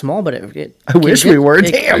 It's small, but it I wish we were.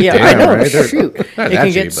 Damn. Yeah, I know. Right? Shoot. It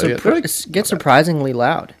can get surprisingly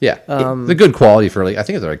loud. Yeah. The good quality for, like, I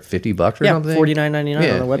think it's like $50 or something.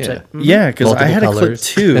 $49.99 on the website. Yeah, because I had a Clip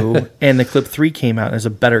 2, and the Clip 3 came out, and there's a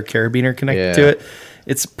better carabiner connected to it.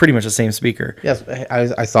 It's pretty much the same speaker. Yes,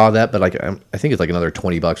 I saw that, but like I think it's like another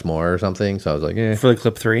 $20 more or something. So I was like, for the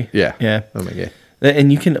Clip 3. Yeah. Oh my god.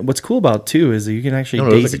 And you can. What's cool about it too is that you can actually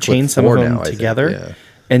daisy chain some of them together,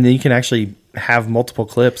 and then you can actually have multiple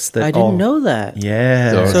clips. That I didn't know that.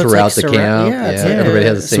 Yeah. So throughout the camp, everybody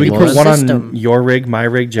has the same. So we put one on your rig, my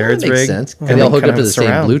rig, Jared's rig, sense. And they'll hook up to the same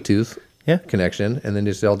Bluetooth connection, and then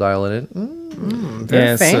just all dial it in.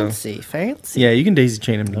 Very fancy. Yeah, you can daisy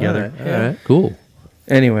chain them together. All right. Cool.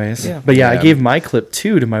 Anyways, but I gave my Clip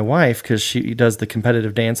 2 to my wife because she does the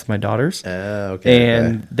competitive dance with my daughters.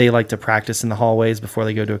 And they like to practice in the hallways before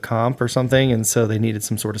they go to a comp or something, and so they needed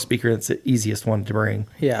some sort of speaker that's the easiest one to bring.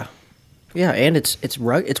 Yeah, and it's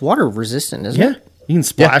water resistant, isn't it? You can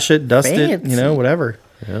splash it, dust it, whatever.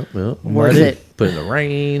 Yep. Worth it. Put it in the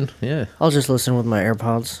rain. Yeah. I'll just listen with my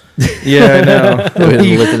AirPods. Yeah, I know.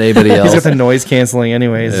 He listen to anybody else. He's got the noise canceling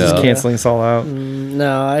anyways. He's canceling us all out.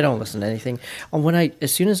 No, I don't listen to anything.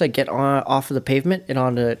 As soon as I get off of the pavement and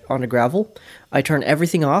onto gravel, I turn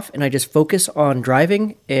everything off and I just focus on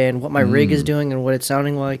driving and what my rig is doing and what it's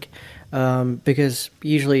sounding like. Because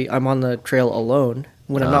usually I'm on the trail alone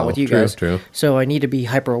when I'm not with you guys. True. So I need to be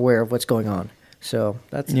hyper aware of what's going on. So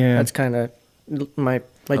that's kind of my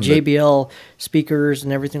JBL speakers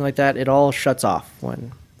and everything like that. It all shuts off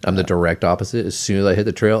when. I'm the direct opposite. As soon as I hit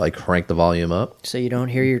the trail, I crank the volume up. So you don't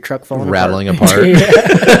hear your truck falling rattling apart.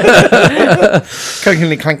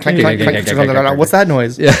 What's that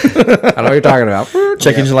noise? Yeah. I know what you're talking about.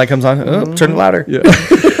 Check engine light comes on. Oh, turn it louder. Yeah.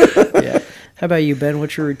 How about you, Ben?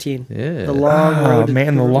 What's your routine? Yeah. The long road.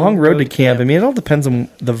 The long road to camp. I mean, it all depends on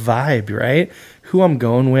the vibe, right? Who I'm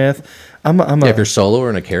going with. If you're solo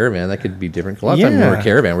or in a caravan, that could be different. A lot of times when we're in a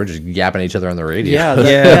caravan, we're just yapping at each other on the radio.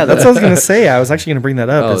 Yeah, that's what I was going to say. I was actually going to bring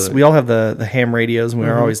that up. We all have the ham radios, and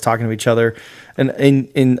we're always talking to each other.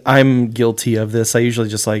 And I'm guilty of this. I usually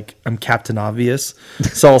just I'm Captain Obvious.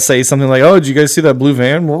 So I'll say something like, "Oh, did you guys see that blue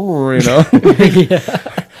van?"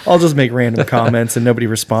 I'll just make random comments and nobody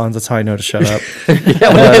responds. That's how I know to shut up. I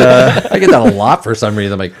get that a lot for some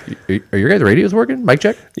reason. I'm like, are your guys' radios working? Mic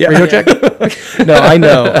check? Yeah. Radio check? No, I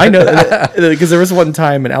know. Because there was one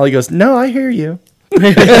time and Allie goes, "No, I hear you."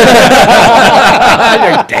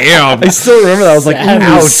 Damn. I still remember that. I was like,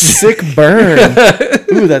 Ouch. ooh, sick burn.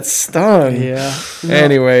 Ooh, that stung. Yeah.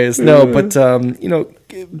 Anyways, no, but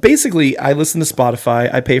basically, I listen to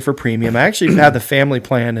Spotify. I pay for premium. I actually have the family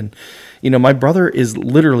plan, and my brother is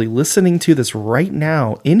literally listening to this right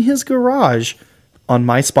now in his garage on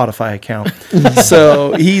my Spotify account.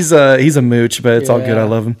 So he's a mooch, but it's all good. I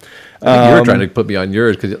love him. I think you were trying to put me on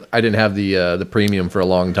yours because I didn't have the premium for a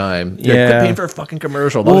long time. Yeah. Quit paying for a fucking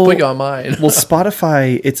commercial. Don't put you on mine. Well,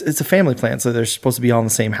 Spotify, it's a family plan, so they're supposed to be all in the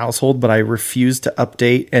same household, but I refuse to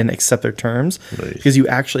update and accept their terms because you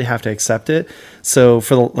actually have to accept it. So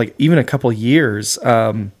for even a couple years,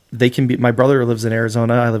 they can be. My brother lives in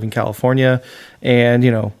Arizona. I live in California,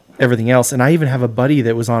 and everything else. And I even have a buddy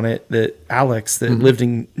that was on it, Alex, that lived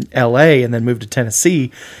in LA and then moved to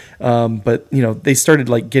Tennessee. But they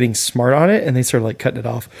started getting smart on it and they started cutting it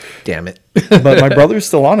off. Damn it. But my brother's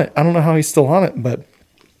still on it. I don't know how he's still on it, but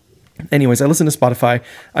anyways, I listen to Spotify.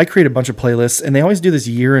 I create a bunch of playlists and they always do this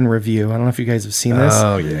year in review. I don't know if you guys have seen this.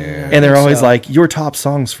 Oh yeah. And they're always your top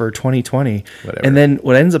songs for 2020. Whatever. And then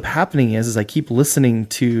what ends up happening is I keep listening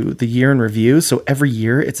to the year in review. So every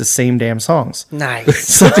year it's the same damn songs.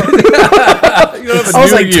 Nice. I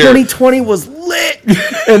was like, 2020 was lit,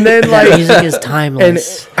 and then music is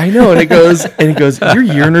timeless. And I know, and it goes, your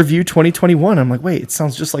year in review 2021. I'm like, wait, it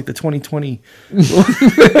sounds just like the 2020.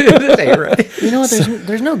 Right. You know what?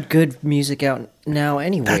 There's no good music out now,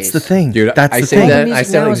 anyways. That's the thing, Dude. That's I the say thing. that. The I music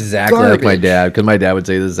sound now is exactly like my garbage. dad because my dad would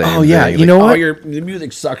say the same. Oh, yeah. thing. You know what? The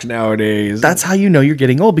music sucks nowadays. That's how you know you're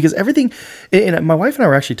getting old, because everything. And my wife and I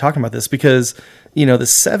were actually talking about this because the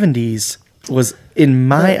 70s was, in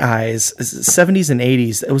my eyes, 70s and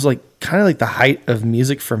 80s. It was kind of the height of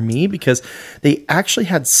music for me because they actually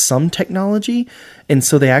had some technology, and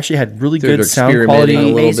so they actually had really good sound quality. A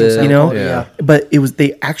little bit, Yeah. But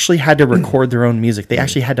they actually had to record their own music. They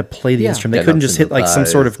actually had to play the instrument. They Yeah, couldn't not just hit some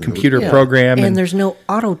sort of synthesized. computer Yeah. program. And there's no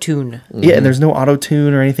auto tune. Yeah, and there's no auto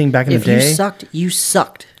tune or anything back in If the you day. sucked, you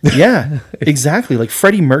sucked. Yeah, exactly.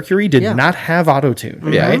 Freddie Mercury did not have auto tune.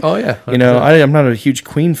 Yeah. Right? Oh yeah. I'm not a huge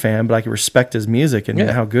Queen fan, but I can respect his music and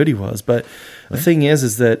Yeah. how good he was. But the thing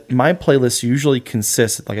is that my playlist usually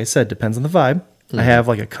consists, like I said, depends on the vibe. I have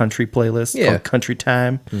a country playlist called Country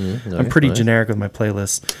Time. I'm pretty generic with my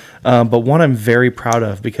playlists. But one I'm very proud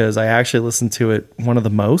of because I actually listen to it one of the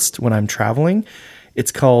most when I'm traveling.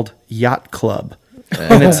 It's called Yacht Club.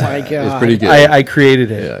 And Oh my god. It's pretty good. I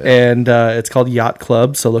created it, Yeah. and it's called Yacht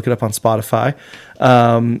Club. So look it up on Spotify.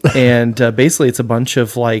 And basically, it's a bunch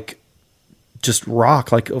of just rock,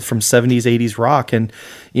 from 70s, 80s rock, and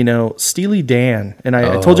Steely Dan. And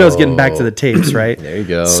I told you I was getting back to the tapes, right? There you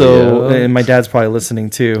go. So, yeah. and my dad's probably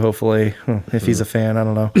listening too. Hopefully, if he's a fan, I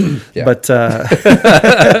don't know. Yeah. But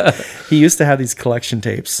he used to have these collection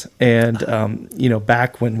tapes, and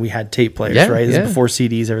back when we had tape players, Yeah, right? This yeah. is before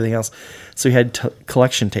CDs, everything else. So he had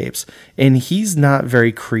collection tapes, and he's not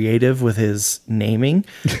very creative with his naming,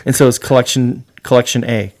 and so it's collection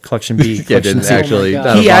A, collection B, Yeah, collection didn't C. actually. God.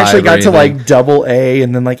 not a He actually vibe got or to anything. double A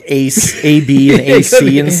and then A B and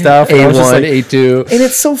AC and stuff. And I was just A1, like- A2. and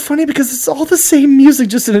it's so funny because it's all the same music,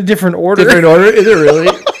 just in a different order. Different order? Is it really?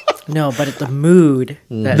 No, but the mood.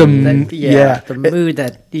 Yeah. The mood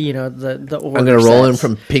that the order. I'm gonna roll in sets.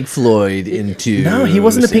 from Pink Floyd into No, he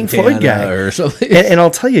wasn't a Pink Floyd Santana guy. or something. And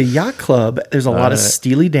I'll tell you, Yacht Club, there's a lot of right.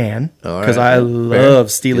 Steely Dan All because right. I Fair.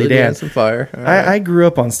 love Steely Dan. Some fire. All right. I grew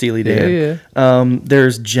up on Steely Dan. Yeah,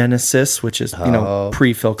 There's Genesis, which is Oh.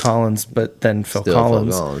 pre Phil Collins, but then Phil Still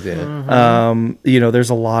Collins. Phil Collins, yeah. There's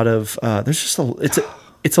a lot of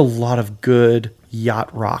it's a lot of good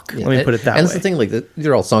yacht rock. Let me put it that and way. it's the thing, these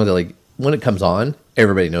are all songs that when it comes on,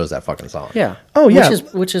 everybody knows that fucking song. Yeah. Oh, yeah.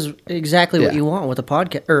 Which is exactly what Yeah. you want with a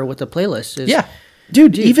podcast or with a playlist. Is, Yeah.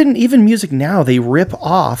 Dude, even music now they rip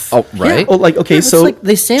off. Oh, right. Oh, okay, Yeah, it's so like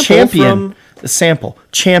they sample Champion, from-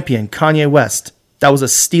 Champion, Kanye West. That was a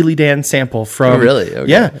Steely Dan sample from. Oh, really?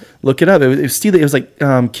 Okay. Yeah, look it up. It was Steely. It was like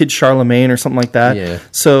Kid Charlemagne or something like that. Yeah.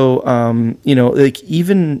 So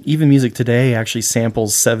even music today actually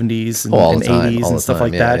samples 70s and, all and the time, 80s all and the stuff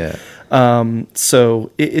time, like yeah, that.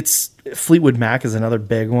 So it's Fleetwood Mac is another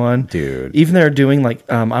big one, Dude. Even they're doing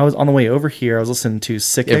I was on the way over here. I was listening to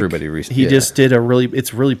Sick. Everybody He yeah. just did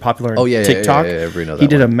it's really popular on Oh, yeah, yeah, TikTok. yeah, everybody knows he that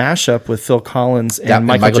did one. a mashup with Phil Collins and That-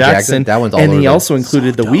 Michael Jackson. That one's all and over he the- also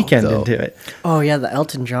included The dope, Weeknd though. into it. Oh yeah, the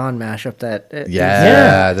Elton John mashup. Yeah,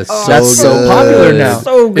 Yeah. that's Oh, so that's so good. popular now.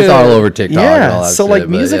 So It's good. all over TikTok. and all Yeah, that so shit, but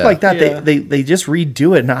music yeah. like that, Yeah. they just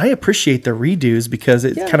redo it, and I appreciate the redos because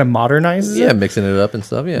it kind of modernizes Yeah, it. mixing it up and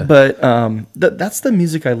stuff. Yeah, But that's the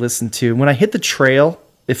music I listen to when I hit the trail.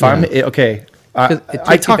 If I'm okay,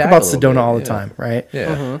 I talk about Sedona all the time, right?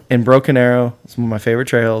 Yeah. And Broken Arrow is one of my favorite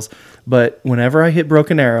trails. But whenever I hit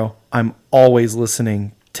Broken Arrow, I'm always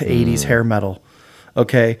listening to 80s hair metal.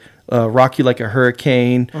 Okay. Rock You Like a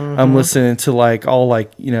Hurricane. I'm listening to like all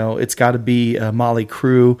like, you know, it's got to be Molly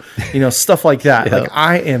Crew, you know, stuff like that. Yeah. Like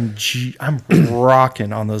I'm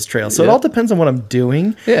rocking on those trails. So it all depends on what I'm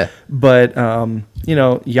doing. Yeah. But, you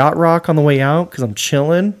know, yacht rock on the way out because I'm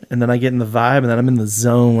chilling and then I get in the vibe and then I'm in the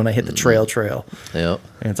zone when I hit the trail. Yep.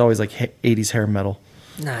 And it's always like 80s hair metal.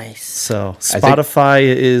 Nice. So Spotify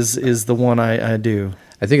is the one I do.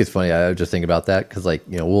 I think it's funny. I was just thinking about that because, like,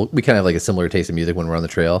 you know, we kind of have like a similar taste of music when we're on the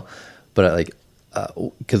trail, but like,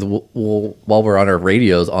 because while we're on our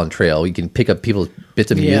radios on trail, we can pick up people's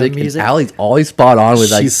bits of music. And Allie's always spot on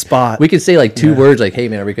with like, She's spot. We can say like two words like, "Hey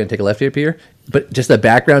man, are we going to take a left up here?" But just the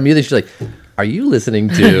background music, she's like, "Are you listening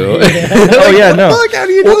to?" Oh yeah, no. Fuck, how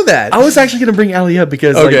do you know that? I was actually going to bring Allie up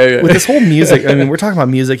because like, with this whole music, I mean, we're talking about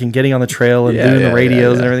music and getting on the trail and doing the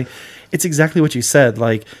radios and everything. It's exactly what you said.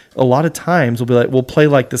 Like a lot of times we'll be like, we'll play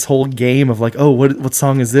like this whole game of like, oh, what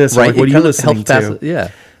song is this? Or, like, what are you listening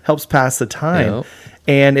to? Helps pass the time. You know?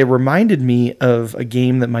 And it reminded me of a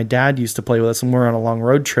game that my dad used to play with us when we were on a long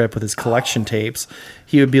road trip with his collection tapes.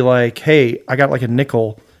 He would be like, hey, I got like a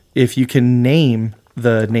nickel if you can name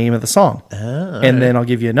the name of the song. And then I'll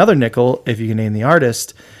give you another nickel if you can name the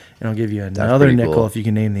artist. And I'll give you another nickel if you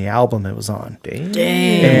can name the album it was on. Damn. And,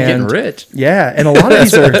 getting rich. Yeah. And a lot of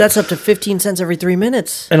these are... That's up to 15 cents every 3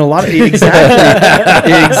 minutes. And a lot of... Exactly,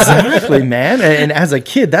 man. And as a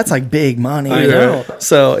kid, that's like big money. I know.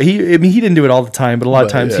 So he didn't do it all the time, but a lot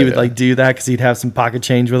of times he would like do that because he'd have some pocket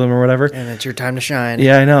change with him or whatever. And it's your time to shine.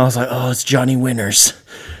 Yeah, I know. I was like, oh, it's Johnny Winters.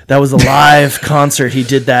 That was a live concert. He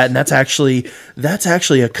did that, and that's actually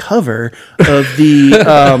a cover of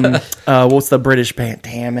the what's the British band?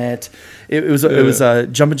 Damn it! It was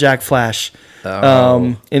Jumpin' Jack Flash.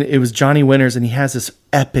 And it was Johnny Winters, and he has this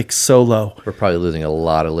epic solo. We're probably losing a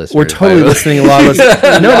lot of listeners. We're totally listening a lot of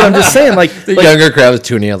listeners. No, but I'm just saying, like the younger crowd was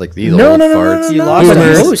tuning out like these old farts. You lost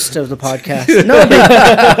the host of the podcast. No,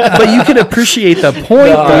 but you can appreciate the point,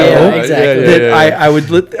 though. Yeah, exactly. That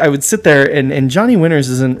I would sit there, and Johnny Winters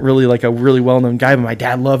isn't really like a really well known guy, but my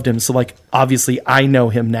dad loved him, so like obviously I know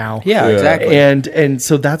him now. Yeah, exactly. And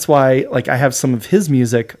so that's why like I have some of his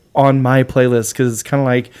music on my playlist because it's kind of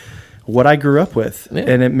like what I grew up with,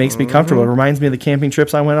 and it makes me comfortable. It reminds me of the camping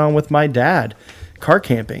trips I went on with my dad, car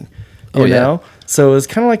camping. You know, so it's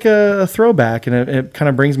kind of like a throwback, and it kind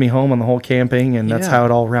of brings me home on the whole camping, and that's how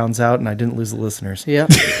it all rounds out. And I didn't lose the listeners. Yeah,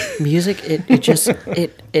 music it just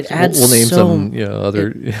adds. We'll name so, some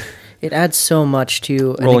other. It adds so much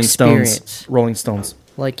to an Rolling experience. Stones. Rolling Stones.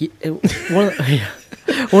 Like one of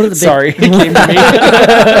the big, Sorry, it came to me.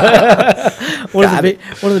 one of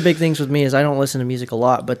the big things with me is I don't listen to music a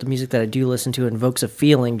lot, but the music that I do listen to invokes a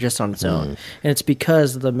feeling just on its own, and it's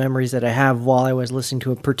because of the memories that I have while I was listening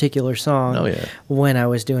to a particular song when I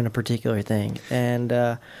was doing a particular thing, and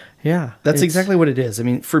that's exactly what it is. I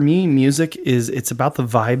mean, for me, music it's about the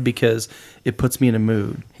vibe because it puts me in a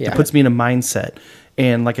mood. It puts me in a mindset.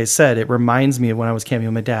 And like I said, it reminds me of when I was camping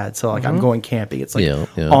with my dad. So like I'm going camping. It's like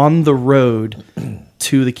on the road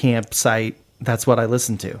to the campsite. That's what I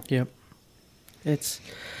listen to. Yep. That's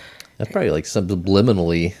probably like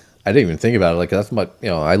subliminally. I didn't even think about it. Like that's what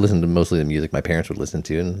I listened to mostly the music my parents would listen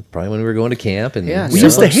to, and probably when we were going to camp. And we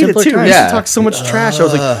used to hate it too. We used to talk so much trash. I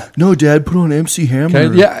was like, "No, Dad, put on MC Hammer."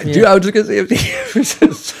 Dude, I was just gonna say MC Hammer.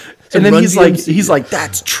 And then he's like,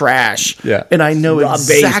 that's trash. Yeah. And I know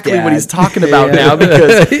exactly what he's talking about now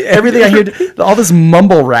because everything I hear, all this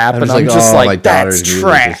mumble rap, and I'm just like, that's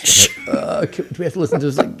trash. Like, do we have to listen to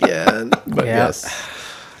this again? But yes.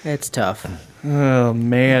 It's tough. Oh,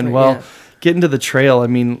 man. Well, getting to the trail, I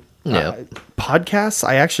mean, podcasts,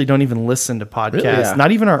 I actually don't even listen to podcasts. Really? Yeah.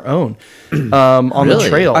 Not even our own. On the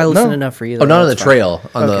trail. I listen enough for either. Oh, not on the trail.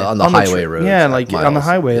 On the highway road. Yeah, like on the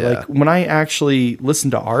highway. Yeah. Like when I actually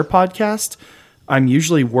listen to our podcast, I'm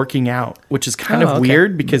usually working out, which is kind of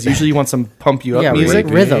weird because usually you want some pump you up music.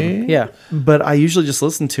 Rhythm. Yeah. But I usually just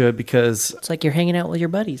listen to it because it's like you're hanging out with your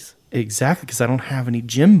buddies. Exactly, because I don't have any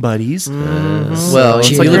gym buddies. Well,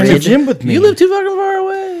 it's like you're in the gym with me. You live too fucking far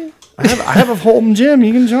away. I have a home gym.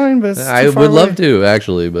 You can join, but I would love to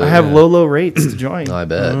actually. But I have low rates to join. I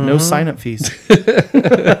bet no sign up fees.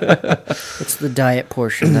 It's the diet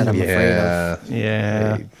portion that I'm afraid of.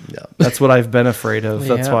 Yeah, that's what I've been afraid of.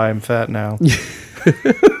 That's why I'm fat now.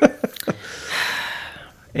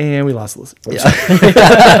 And we lost Listen.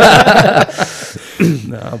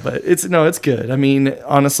 No, but it's good. I mean,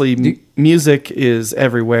 honestly, music is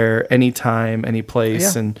everywhere, anytime, any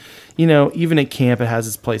place, and even at camp, it has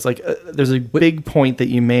its place. Like, there's a big point that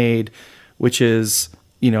you made which is,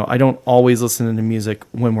 I don't always listen to music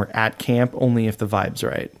when we're at camp, only if the vibe's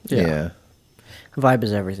right. Yeah. Vibe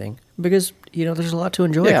is everything because there's a lot to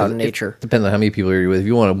enjoy out in nature. Depends on how many people you're with. If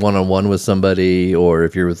you want a one-on-one with somebody, or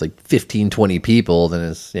if you're with like 15, 20 people, then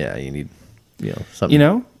it's you need something.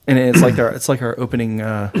 And it's like our opening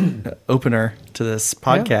opener to this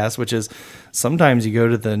podcast, which is sometimes you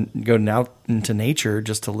go out into nature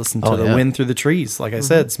just to listen to the wind through the trees. Like I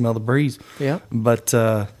said, smell the breeze. Yeah. But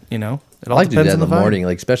it all I like to do depends that on in the vibe. morning,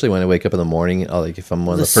 like especially when I wake up in the morning. Like if I'm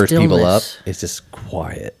one of The the first people up, stillness. it's just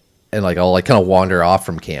quiet, and like I'll like kind of wander off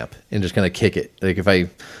from camp and just kind of kick it. Like if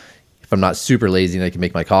I'm not super lazy and I can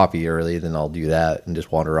make my coffee early, then I'll do that and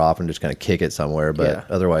just wander off and just kind of kick it somewhere. But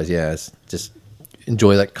otherwise, it's just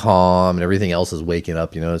enjoy that calm, and everything else is waking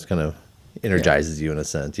up. It's kind of energizes you in a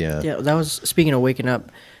sense. Yeah. That was speaking of waking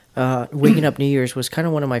up. Waking up New Year's was kind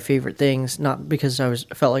of one of my favorite things. Not because I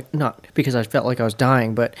felt like I was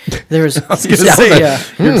dying, but there was. I was going to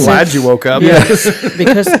say, you're glad you woke up. Yeah,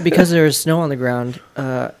 because there was snow on the ground.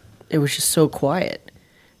 It was just so quiet.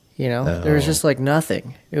 There was just like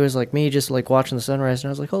nothing. It was like me just like watching the sunrise, and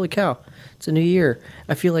I was like, "Holy cow, it's a new year!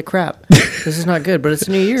 I feel like crap. This is not good, but it's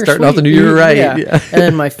a new year. Starting off sweet." the new year right. Yeah. Yeah. And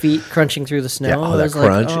then my feet crunching through the snow. Yeah, I that was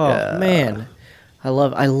crunch, like, "Oh yeah. man, I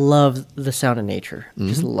love the sound of nature.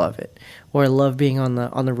 Just love it. Or I love being on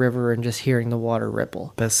the river and just hearing the water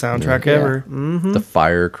ripple. Best soundtrack ever. The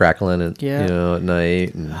fire crackling at Yeah. at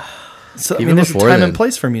night. And So Even there's a before time then. and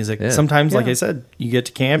place for music. Yeah. Sometimes, like Yeah. I said, you get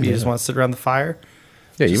to camp, you just want to sit around the fire.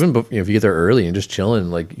 even if you get there early and just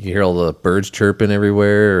chilling, like you hear all the birds chirping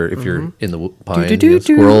everywhere, or if you're in the pine, Do-do-do-do.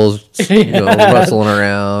 squirrels rustling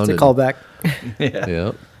around. It's a callback.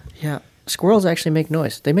 Yeah. Yeah. Squirrels actually make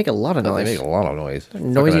noise. They make a lot of They noise. make a lot of noise.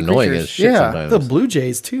 Noisy Fucking annoying creatures. as shit Yeah. sometimes. The blue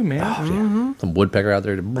jays too, man. Yeah. Some woodpecker out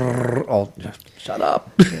there to shut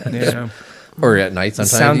up. Yeah. Or at night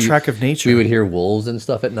sometimes. Soundtrack of nature. We would hear wolves and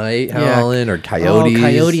stuff at night Yeah. howling, or coyotes. Oh,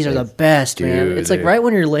 coyotes are the best, man. Dude, It's like they're- right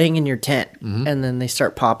when you're laying in your tent, and then they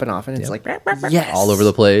start popping off, and it's like, yes. all over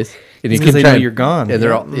the place. And you because they try know and- you're gone. And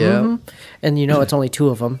they're all, And it's only two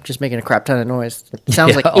of them, just making a crap ton of noise. It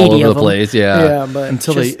sounds like 80 all over of the them. place, yeah. Yeah, but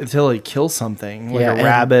until just- they kill something, like Yeah, a and-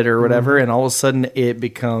 rabbit or whatever, and all of a sudden it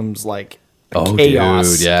becomes like Oh,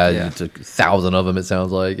 chaos. dude, yeah. It's 1,000 of them, it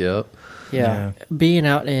sounds like, yep. Yeah. Being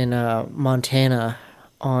out in Montana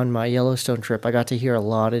on my Yellowstone trip, I got to hear a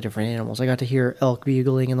lot of different animals. I got to hear elk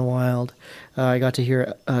bugling in the wild. I got to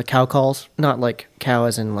hear cow calls, not like cow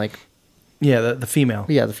as in like, Yeah, the female.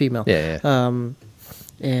 yeah, the female. Yeah.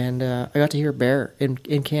 And I got to hear bear in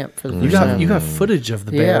camp for the You first got time. you got footage of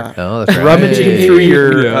the bear Yeah. Oh, that's right. rummaging through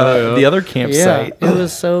your Yeah. the other Yeah, campsite. it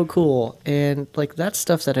was so cool. And like that's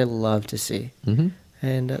stuff that I love to see. Mm-hmm.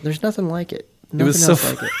 And there's nothing like it. Nothing It was so else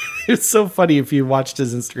like it. it's so funny if you watched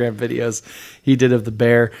his Instagram videos he did of the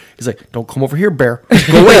bear. He's like, "Don't come over here, bear.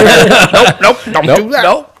 Go away. Nope, don't do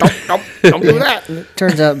that. Don't do that."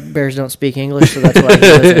 Turns out bears don't speak English, so that's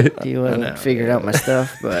why he wasn't figured out my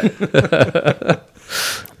stuff. But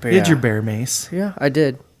You had your bear mace. Yeah, I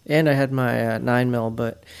did, and I had my 9mm,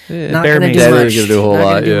 but Yeah. not Bear gonna mace. do Yeah, much. they're gonna do a whole Not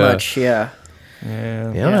lot, gonna do yeah. much. Yeah,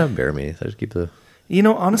 Yeah. Yeah, I don't have bear mace. I just keep the...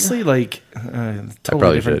 Honestly, like I totally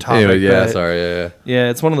probably different should. topic. Anyway, yeah, but sorry, yeah. Yeah,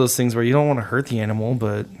 it's one of those things where you don't want to hurt the animal,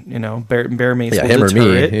 but bear mace Yeah, will him or deter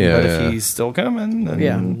me. it. Yeah, but yeah. if he's still coming, then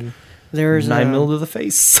yeah. There's 9mm to the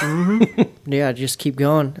face. Yeah, just keep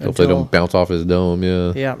going. Hopefully they until- don't bounce off his dome,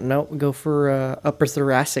 yeah. Yeah, no, go for upper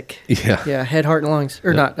thoracic. Yeah. Yeah, head, heart, and lungs,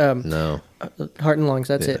 or not No. heart and lungs.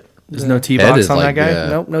 That's it. There's no Head T-box is on like, that guy. yeah.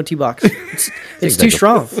 Nope, no T-box. It's that's too a-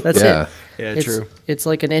 strong. That's Yeah. it. Yeah, It's, true. It's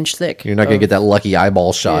like an inch thick. You're not going to get that lucky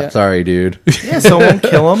eyeball shot. Yeah. Sorry, dude. Yeah, someone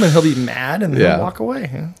kill him and he'll be mad and Yeah. he'll walk away.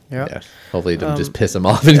 Yeah. Yeah. Hopefully it don't just piss him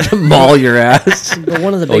off and maul your ass. But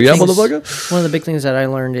one of the Oh, big yeah, things, motherfucker? one of the big things that I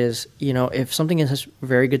learned is, if something has a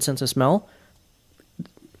very good sense of smell,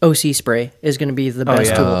 OC spray is going to be the best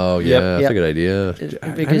yeah. tool. Oh, yeah. That's Yep. a good idea. I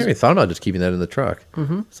because- never even thought about just keeping that in the truck.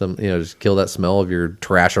 Some, just kill that smell of your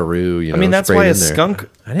trasharoo, I mean, that's spray why it a in there. skunk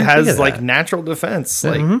I didn't think has of like that. natural defense.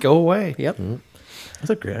 Like, go away. Yep. That's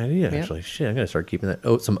a great idea, actually. Shit, I'm going to start keeping that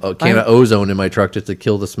can I- of ozone in my truck just to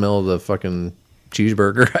kill the smell of the fucking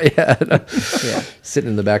cheeseburger I had Yeah. sitting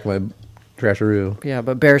in the back of my trasharoo. Yeah,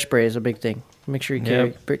 but bear spray is a big thing. Make sure you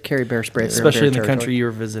carry bear spray. if you're Especially in the bear country territory. you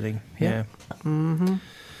were visiting. Yeah. Mm-hmm.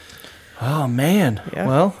 Oh man. Yeah.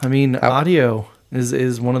 Well, I mean, audio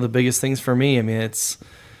is one of the biggest things for me. I mean, it's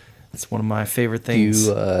one of my favorite Do you, things.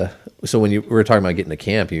 so when we were talking about getting to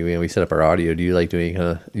camp, we set up our audio. Do you like doing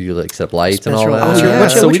do you like set up lights and all Special- that? what's your- yeah.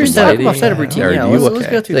 what's your So we setup can- routine? Or Yeah, do you? let's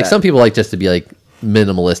go through Like that. some people like just to be like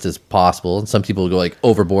minimalist as possible. And some people go like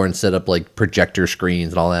overboard and set up like projector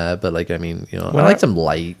screens and all that. But like, I mean, you know, I like some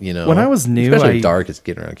light, you know. When I was new, especially dark, it's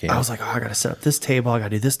getting around camp. I was like, oh, I got to set up this table. I got to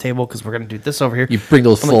do this table because we're going to do this over here. You bring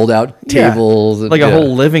those fold out tables. Like a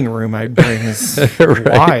whole living room I'd bring is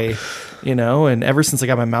why, you know, and ever since I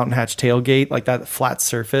got my mountain hatch tailgate, like that flat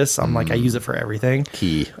surface, I'm like, I use it for everything.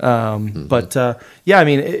 Key. But yeah, I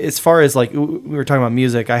mean, as far as like, we were talking about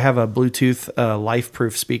music, I have a Bluetooth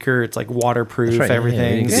life-proof speaker. It's like waterproof, right.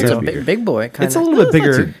 everything. Yeah, It's so a big boy. Kinda. it's a little bit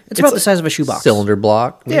bigger. It's about the size of a shoebox. Cylinder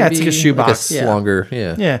block. Yeah, it's like a maybe, shoebox. Like a longer,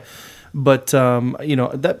 yeah. Yeah. But, you know,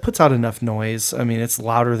 that puts out enough noise. I mean, it's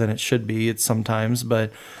louder than it should be. It's sometimes,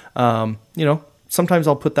 but, you know, sometimes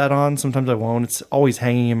I'll put that on. Sometimes I won't. It's always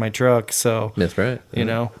hanging in my truck. So, That's right. you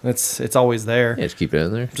know, it's always there. Yeah, just keep it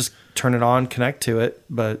in there. Just turn it on, connect to it.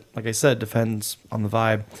 But like I said, depends on the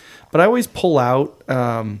vibe. But I always pull out,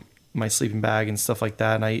 my sleeping bag and stuff like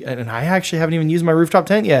that. And I actually haven't even used my rooftop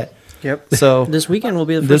tent yet. Yep. So This weekend will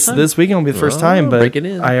be the first time. this weekend will be the first time, but break it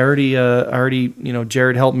in. I already, you know,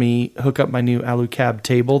 Jared helped me hook up my new alu cab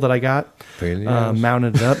table that I got, Pain in the ass.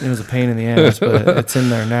 mounted it up. It was a pain in the ass, but it's in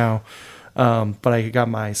there now. But I got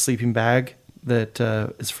my sleeping bag that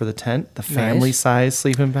is for the tent, the family size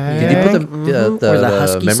sleeping bag. Did you put Or the the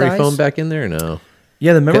husky memory size? foam back in there or no?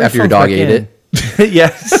 Yeah, the memory After your foam's dog back ate in.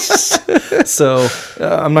 Yes. So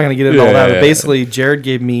I'm not going to get into all that, but basically Jared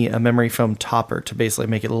gave me a memory foam topper to basically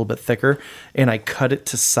make it a little bit thicker, and I cut it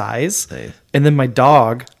to size. Nice. And then my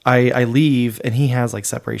dog, I leave, and he has like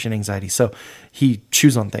separation anxiety, so he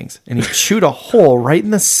chews on things, and he chewed a hole right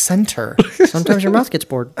in the center. Sometimes your mouth gets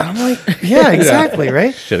bored. I'm like, yeah, exactly,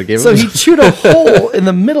 right? Shoulda gave So him- he chewed a hole in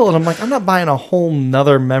the middle, and I'm like, I'm not buying a whole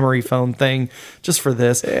nother memory foam thing just for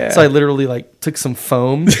this. So I literally like took some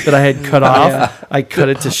foam that I had cut off. I cut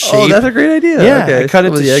it to shape. Oh, that's a great idea. Yeah, Okay. I cut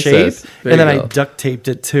it With to the shape, excess. There and then you I go. duct taped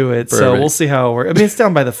it to it. So Perfect. we'll see how it works. I mean, it's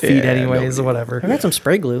down by the feet Yeah, anyways, no or whatever. I got some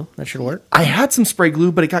spray glue. That should work. I had some spray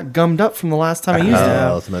glue, but it got gummed up from the last time I used it.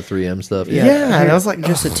 Oh, some of that 3M stuff. Yeah, and I was like,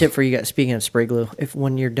 Just a tip for you guys. Speaking of spray glue, if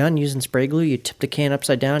when you're done using spray glue, you tip the can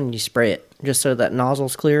upside down and you spray it just so that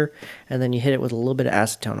nozzle's clear, and then you hit it with a little bit of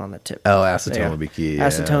acetone on the tip. Oh, acetone Yeah. would be key. Yeah.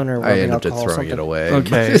 Acetone or I rubbing end up just alcohol or throwing it something. away.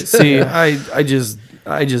 Okay, see, I just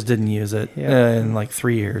didn't use it in like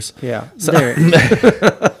 3 years. Yeah. So- There.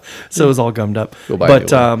 So it was all gummed up. Go buy a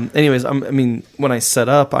But new one. anyways, I mean, when I set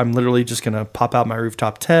up, I'm literally just gonna pop out my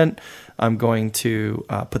rooftop tent. I'm going to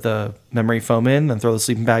put the memory foam in, then throw the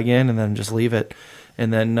sleeping bag in, and then just leave it,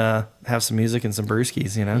 and then have some music and some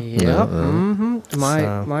brewskis. You know. Yep. Mm-hmm. My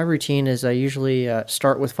So- my routine is I usually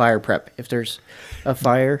start with fire prep. If there's a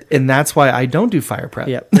fire, And that's why I don't do fire prep.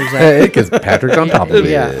 yep, exactly. Because Patrick's on top of it.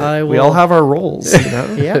 Yeah, I will. We all have our roles. You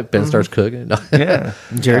know? Yeah. Ben starts cooking. No. Yeah.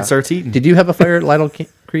 Jared starts eating. Did you have a fire at Lytle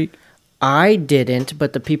Creek? I didn't,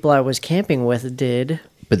 but the people I was camping with did.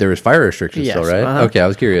 But there was fire restrictions still, Yes, right? uh-huh. Okay, I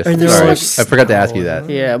was curious. And Sorry, there's I forgot to ask you that.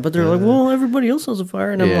 Yeah, but they're like, well, everybody else has a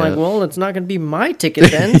fire, and I'm Yeah. like, well, it's not going to be my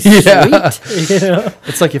ticket then. Yeah. Sweet. Yeah.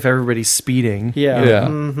 It's like if everybody's speeding. Yeah.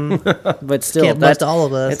 Yeah. But still, Can't bust all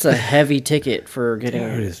of us. It's a heavy ticket for getting.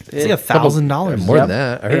 It's like $1,000. More Yep. than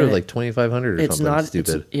that. I heard it was And like 2,500 or It's something not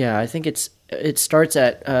stupid. yeah, I think it starts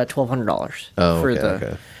at $1,200 Oh, for okay,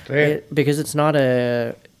 the okay. because it's not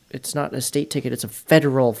a state ticket; it's a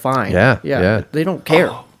federal fine. Yeah. They don't care.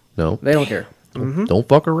 No. They don't care. Don't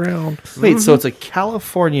fuck around. Wait, so it's a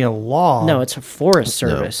California law? No, it's a Forest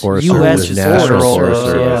Service. Forest U.S. Service, Forest National Service.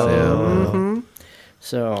 Forest Yeah. Service,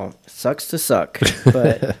 So sucks to suck,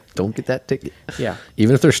 but Don't get that ticket. yeah.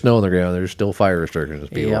 Even if there's snow on the ground, there's still fire restrictions.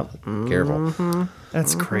 People, Yep. careful.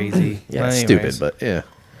 That's crazy. Yeah, But Stupid, anyways. but yeah.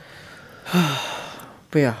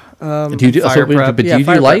 But yeah, Do you do Fire prep. But do Yeah, you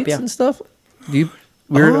fire do prep, lights yeah. and stuff? Do you?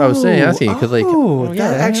 I was saying, asking because like,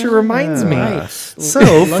 that actually reminds me. nice.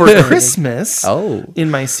 So for Christmas, Oh.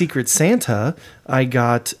 in my Secret Santa, I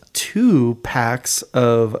got 2 packs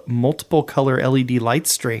of multiple color LED light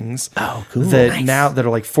strings. Oh, cool. That that are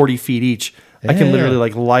like 40 feet each. I can Yeah. literally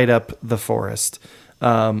like light up the forest.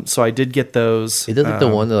 So I did get those. is it like the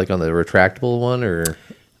one that like on the retractable one or?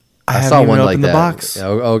 I haven't even opened the box.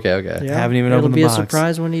 Oh, okay. yeah. haven't even It'll opened be the a box.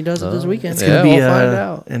 surprise when he does it this weekend. It's Yeah, gonna be we'll find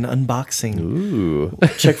out. an unboxing. Ooh.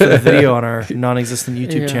 Check for the video on our non-existent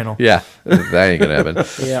YouTube Yeah. channel. Yeah, that ain't gonna happen.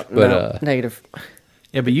 Yeah, but no, negative.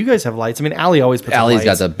 Yeah, but you guys have lights. I mean, Allie always puts Allie's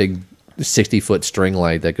got lights. the big 60-foot string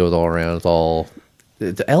light that goes all around. It's all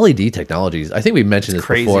the LED technologies. I think we mentioned this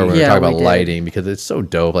crazy. before when we were Yeah, talking we about did. lighting because it's so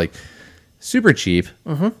dope. Like super cheap,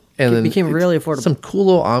 and then became it's really affordable. Some cool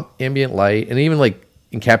little ambient light, and even like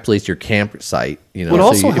encapsulates your campsite. You know, What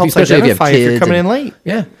also helps especially identify if you're coming in late.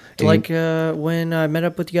 Yeah. Like when I met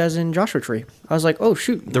up with you guys in Joshua Tree, I was like, "Oh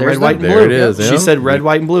shoot, The red, white, and There blue. it is, She yeah. said red,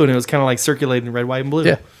 white, and blue, and it was kind of like circulating red, white, and blue.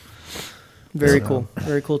 Yeah. Very cool,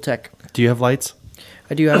 very cool tech." Do you have lights?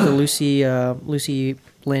 I do have the Lucy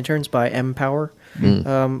lanterns by M Power.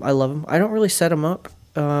 I love them. I don't really set them up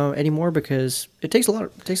anymore because it takes a lot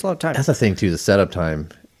of time. That's the thing too. The setup time.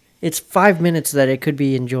 It's 5 minutes that it could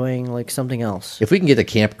be enjoying like something else. If we can get to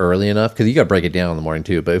camp early enough, because you got to break it down in the morning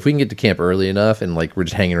too. But if we can get to camp early enough and like we're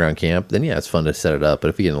just hanging around camp, then yeah, it's fun to set it up. But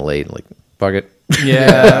if we get in late and like fuck it,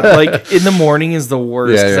 Yeah, like in the morning is the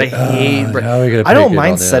worst because Yeah, I yeah. hate. now we gotta I don't break it all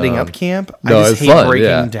mind setting down. up camp. No, I just it's hate fun, breaking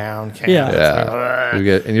yeah. down camp. Yeah.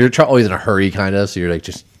 yeah, and you're always in a hurry, kind of. So you're like,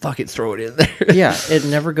 just fuck it, throw it in there. Yeah, it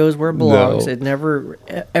never goes where it belongs. No. It never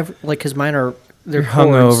ever like because mine are they're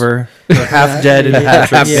Hungover, they're half dead and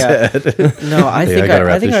half Yeah. No, I think I gotta I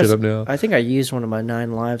wrap think this I, shit up now. I think I used one of my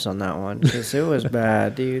 9 lives on that one because it was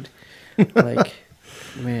bad, dude. Like,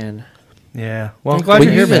 man. Yeah. Well, I'm Thank- glad well,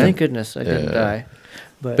 you're you here, man. Thank goodness I didn't die.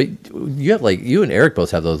 But, But you have like you and Eric both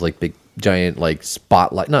have those like big giant like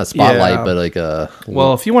spotlight, not a spotlight, Yeah. but like a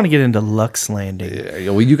Well, if you want to get into Lux Landing,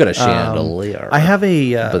 well, you got a chandelier. I have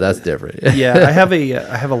a. but that's different. Yeah, I have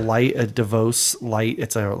a light, a DeVos light.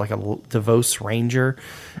 It's like a DeVos Ranger.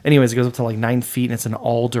 Anyways, it goes up to like 9 feet, and it's an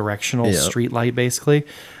all directional Yeah. street light, basically.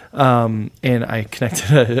 And I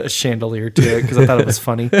connected a chandelier to it because I thought it was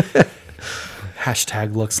funny.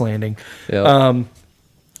 Hashtag Lux Landing. Yeah.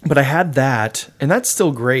 But I had that, and that's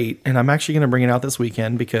still great. And I'm actually going to bring it out this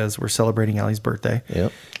weekend because we're celebrating Allie's birthday.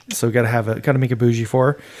 Yep. So got to make a bougie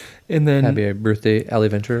for her. And then Happy birthday, Allie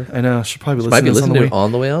Ventura. I know she'll probably Might be listen to listening this to it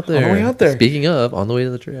on the way out there. On the way out there. Speaking of, on the way to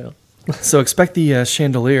the trail. So expect the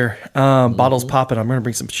chandelier. Bottles popping. I'm going to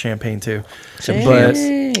bring some champagne too.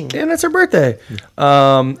 Dang. And it's her birthday.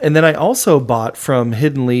 And then I also bought from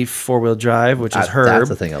Hidden Leaf 4-wheel drive, which is Herb. That's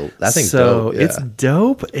the thing. That thing's dope. Yeah. It's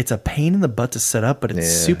dope. It's a pain in the butt to set up, but it's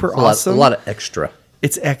Yeah. super It's a lot- awesome. A lot of extra.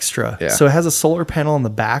 It's extra. Yeah. So it has a solar panel on the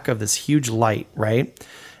back of this huge light, right?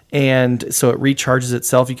 And so it recharges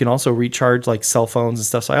itself. You can also recharge like cell phones and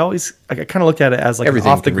stuff. So I kind of looked at it as like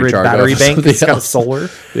Everything an off the can grid recharge battery off of bank. something It's got a else. solar.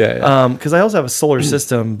 Yeah. Because I also have a solar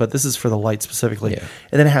system, but this is for the light specifically. Yeah.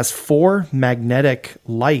 And then it has 4 magnetic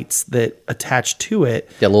lights that attach to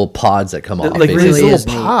it. Yeah, little pods that come off. Like really these basically. is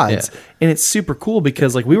little neat. pods. Yeah. And it's super cool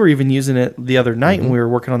because like we were even using it the other night when we were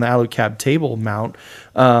working on the alu cab table mount.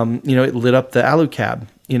 It lit up the alu cab.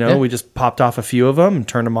 Yeah. We just popped off a few of them and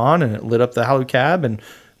turned them on, and it lit up the alu cab and Yeah,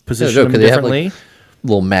 positioned no, them 'cause they have, differently. like,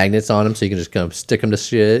 little magnets on them, so you can just kind of stick them to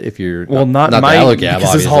shit. If you're Well, not the mine, Alocab,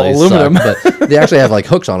 because it's all obviously, aluminum. suck, but they actually have like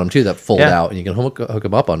hooks on them too that fold Yeah. out, and you can hook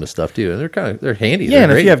them up onto stuff too, and they're handy. Yeah, They're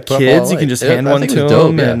and if great you have to put up kids, all you can night. just Yeah, hand I one think to it's dope,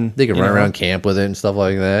 them, yeah. and, they can you run know. around camp with it and stuff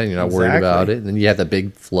like that. And you're not worried about Exactly. it. And then you have the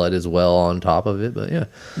big flood as well on top of it. But yeah,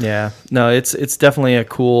 Yeah, no, it's definitely a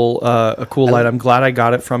cool light. I'm glad I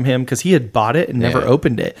got it from him because he had bought it and never Yeah.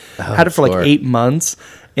 opened it. Had it for like smart. 8 months,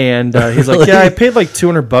 and he's like, "Yeah, I paid like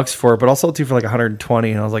 $200 for it, but I'll sell it to you for like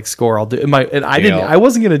 120." And I was like, "Score, I'll do it." I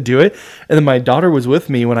wasn't gonna do it. And then my daughter was with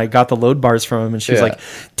me when I got the load bars from him, and she was Yeah. like,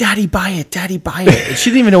 "Daddy, buy it! Daddy, buy it!" And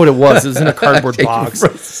she didn't even know what it was. It was in a cardboard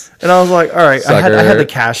box. And I was like, "All right," I had Sucker. the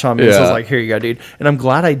cash on me, so I was Yeah. like, "Here you go, dude." And I'm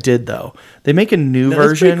glad I did though. They make a new that's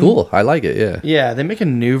version. pretty cool. I like it. Yeah. Yeah, they make a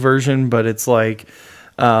new version, but it's like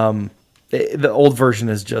the old version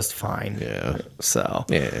is just fine. Yeah. So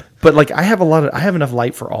Yeah. but like I have enough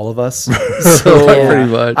light for all of us. So Pretty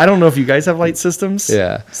much. I don't know if you guys have light systems.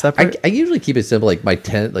 Yeah, Separate. I usually keep it simple. Like my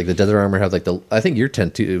tent, like the Desert Armor has like I think your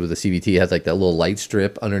tent too with the CVT has like that little light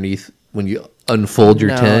strip underneath when you unfold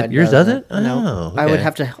your No, tent. it Yours doesn't? No, Oh, I would okay.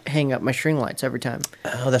 have to hang up my string lights every time.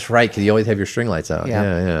 Oh, that's right. Because you always have your string lights out.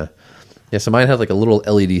 Yeah. Yeah. So mine has like a little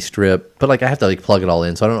LED strip, but like I have to like plug it all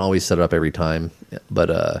in, so I don't always set it up every time.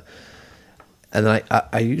 But and then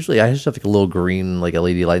I just have like a little green like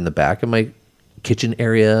LED light in the back of my kitchen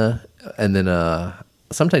area, and then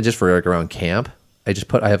sometimes just for like around camp, I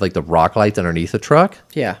have like the rock lights underneath the truck.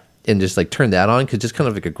 Yeah. And just like turn that on because just kind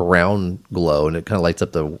of like a ground glow, and it kind of lights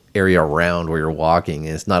up the area around where you're walking,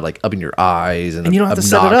 and it's not like up in your eyes and And you don't have to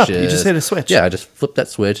set it up. You obnoxious. just hit a switch. Yeah, I just flip that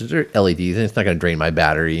switch. They're LEDs, and it's not going to drain my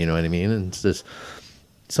battery. You know what I mean? And it's just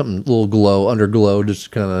something little underglow,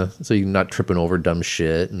 just kind of so you're not tripping over dumb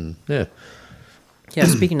shit. And yeah, Yeah,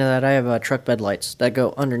 speaking of that, I have truck bed lights that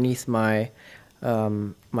go underneath my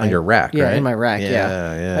on your rack, Yeah, right? in my rack. Yeah,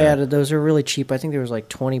 Yeah. I added those. Are really cheap. I think there was like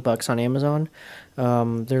 $20 on Amazon.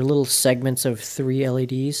 They're little segments of 3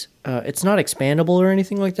 LEDs. It's not expandable or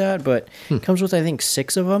anything like that, but it comes with I think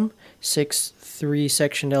 6 of them, 6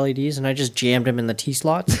 3-sectioned LEDs, and I just jammed them in the T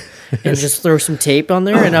slots and just throw some tape on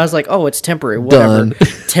there. And I was like, "Oh, it's temporary, whatever, Done.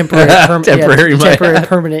 temporary, Temporary, my temporary, ass.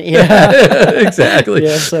 permanent." Yeah, Exactly.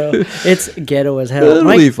 yeah. So it's ghetto as hell.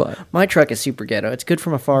 It'll be fine. My truck is super ghetto. It's good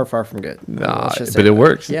from afar, far from good. Nah, Let's just but say it that.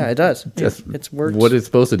 works. Yeah, it does. That's It's works. what it's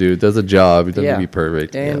supposed to do. It does a job. It doesn't Yeah. have to be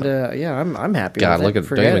perfect. And yeah. I'm happy. God, with look it. at don't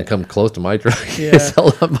Forget even it. come close to my truck. Yeah. It's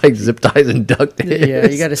held up by zip ties and duct tape. Yeah,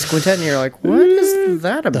 you got to squint at it and you're like, what is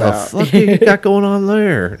that the about? fuck you got going on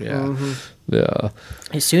there? Yeah. Mm-hmm. Yeah.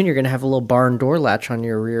 Hey, soon you're going to have a little barn door latch on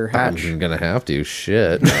your rear hatch. I'm gonna have to.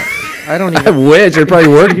 Shit. I don't I even. wish it'd probably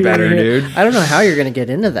work better, dude. I don't know how you're going to get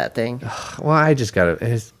into that thing. Well, I just gotta.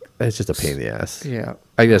 It's just a pain in the ass. Yeah.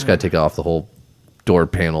 I just gotta take off the whole door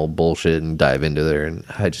panel bullshit and dive into there, and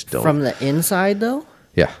I just don't. From the inside, though?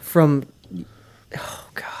 Yeah. Oh,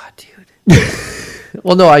 God, dude.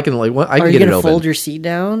 Well, no, I can like. I can Are you get going it to open. fold your seat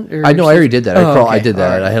down? Or I know. I already did that. Oh, I okay. did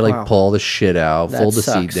that. All right. I had like Wow. pull all the shit out, That fold the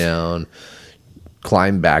seat sucks. down,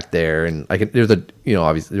 climb back there, and I can. There's a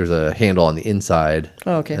obviously there's a handle on the inside.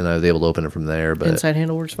 Oh, okay. And I was able to open it from there, but Inside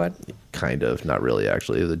handle works fine? kind of not really.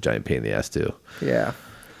 Actually, it was a giant pain in the ass too. Yeah.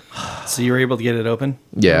 So you were able to get it open.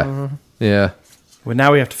 Yeah. Mm-hmm. Yeah. Well,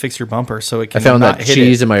 now we have to fix your bumper so it I can. found not that hit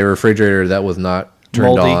cheese it. in my refrigerator that was not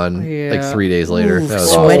turned Moldy. on like Yeah. 3 days later. Ooh, That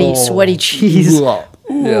was sweaty, awful. sweaty cheese. Yeah.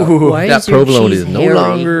 Why That is your provolone cheese is no hairy?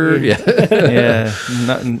 longer. Yeah.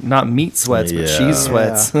 Yeah, not meat sweats, but Yeah. cheese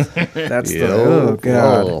sweats. That's Yeah. the. Oh,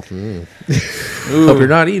 God. Oh, Hope you're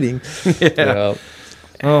not eating. Yeah.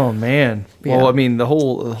 Oh man. Yeah. Well, I mean, the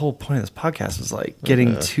whole point of this podcast was like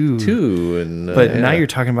getting to. Two and But now yeah. you're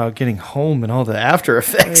talking about getting home and all the after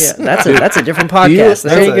effects. Yeah, that's a different podcast.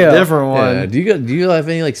 There That's you a go. different one. Yeah. Do you have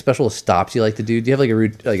any like special stops you like to do? Do you have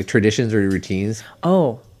like like traditions or traditions?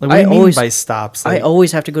 Oh, Like, what do I you mean always by stops? I Like,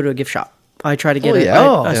 always have to go to a gift shop. I try to get Oh, a, yeah. a,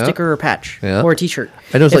 Oh, a yeah. sticker or a patch Yeah. or a T-shirt.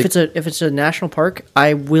 I know it's if like- if it's a national park,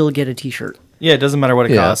 I will get a T-shirt. yeah, it doesn't matter what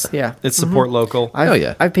it Yeah. costs. Yeah. It's support local. I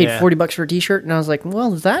yeah. I paid Yeah. $40 for a T-shirt, and I was like,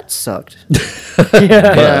 well, that sucked.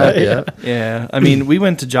 Yeah. Yeah, I mean, we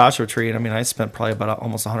went to Joshua Tree, and I mean, I spent probably about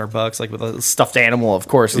almost $100, like with a stuffed animal, of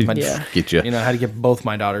course. With my, Yeah. Get ya. You know, I had to give both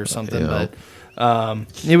my daughters something, Yeah. but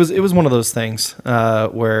it was one of those things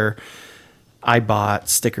where I bought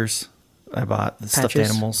stickers, I bought the stuffed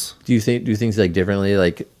Patches. animals. Do things like differently?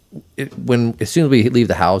 Like as soon as we leave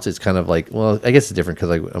the house, it's kind of like, well, I guess it's different because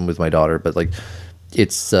like I'm with my daughter, but like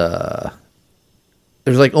it's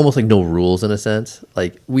there's like almost like no rules in a sense.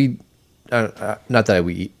 Like we, not that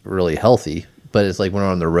we eat really healthy, but it's like when we're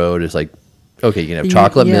on the road, it's like, okay, you can have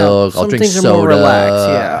chocolate Yeah, milk. I'll some drink things are soda. more relaxed,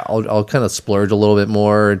 yeah. I'll kind of splurge a little bit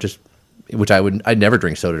more, just which I'd never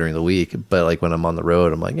drink soda during the week, but like when I'm on the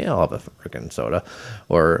road, I'm like, yeah, I'll have a freaking soda,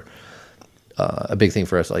 or. A big thing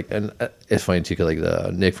for us, like, and it's funny too, cause like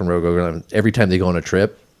the Nick from Rogue, every time they go on a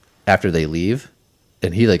trip, after they leave,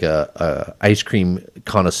 and he like a ice cream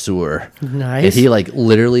connoisseur, Nice. and he like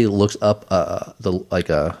literally looks up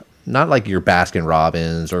not like your Baskin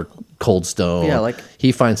Robbins or Cold Stone, Yeah, like-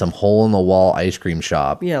 he finds some hole in the wall ice cream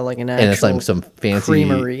shop, Yeah, like an and it's like actual some fancy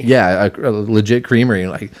creamery. yeah, a legit creamery,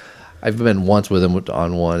 and like I've been once with him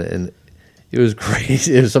on one, and it was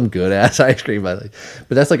crazy. It was some good ass ice cream, but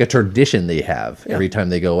that's like a tradition they have every time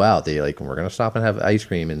they go out. They like, we're gonna stop and have ice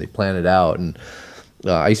cream, and they plan it out. And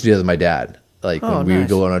I used to do that with my dad. Like when we would nice.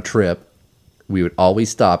 go on a trip, we would always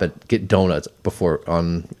stop and get donuts before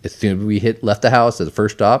as soon as we left the house at the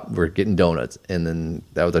first stop, we're getting donuts, and then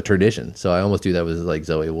that was a tradition. So I almost do that with like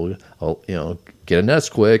Zoe. I'll get a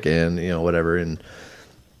Nesquik and whatever and.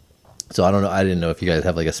 So I don't know. I didn't know if you guys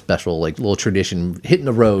have like a special like little tradition hitting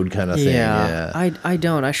the road kind of thing. Yeah, I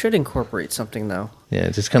don't. I should incorporate something though. yeah.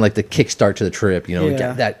 It's just kind of like the kickstart to the trip. Yeah.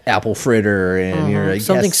 Get that apple fritter, and you're like,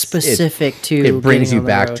 Something yes, specific to It brings getting you on the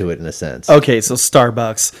back road. to it in a sense. Okay, so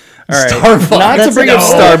Starbucks. All right, Starbucks. not to That's bring no. up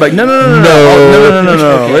Starbucks.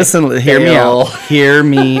 No. Listen, hear me Fail. out. Hear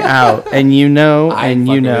me out. And you know, and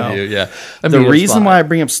you know. yeah. The reason why I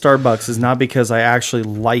bring up Starbucks is not because I actually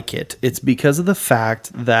like it. It's because of the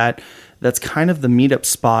fact that that's kind of the meetup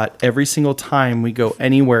spot every single time we go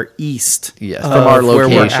anywhere east. Yes, of from our where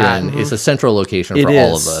we're at. location, it's a central location It for is.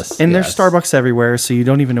 all of us. And Yes. there's Starbucks everywhere, so you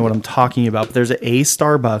don't even know what I'm talking about. But there's a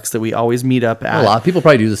Starbucks that we always meet up at. A lot of people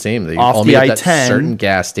probably do the same. They Off all the meet up at that I-10. certain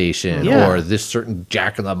gas station Yeah. or this certain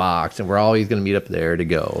Jack in the Box, and we're always going to meet up there to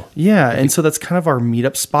go. Yeah, and so that's kind of our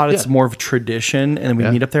meetup spot. It's Yeah. more of a tradition, and we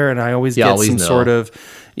Yeah. meet up there. And I always You get always some know. sort of,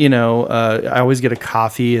 I always get a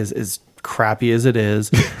coffee, as crappy as it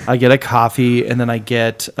is. I get a coffee, and then I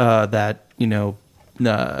get that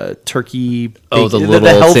turkey. Oh, the bacon- little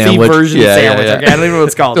healthy sandwich. version Yeah, yeah, sandwich. yeah. Okay, I don't even know what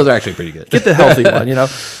it's called. Those are actually pretty good. Get the healthy one,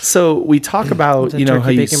 So we talk about, The how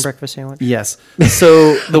turkey you bacon breakfast sandwich. Yes.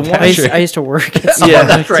 So the one. I used to work at Yeah,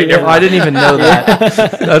 that's right. I didn't even know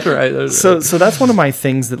that. That's right. So that's one of my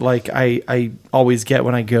things that like I always get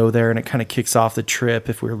when I go there, and it kind of kicks off the trip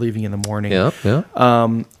if we're leaving in the morning. Yeah.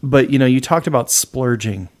 But you talked about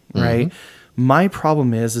splurging, right? My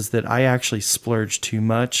problem is that I actually splurge too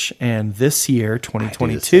much, and this year,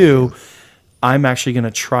 2022, I'm actually going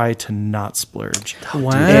to try to not splurge.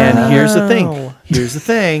 Wow. And here's the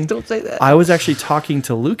thing. Don't say that. I was actually talking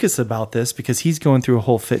to Lucas about this because he's going through a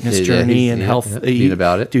whole fitness Yeah, journey he's- and yeah, health. yeah, being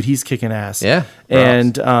about it. Dude, he's kicking ass. Yeah,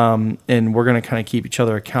 And we're going to kind of keep each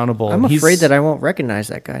other accountable. I'm And afraid that I won't recognize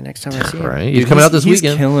that guy next time I see him. Right. He's coming out this he's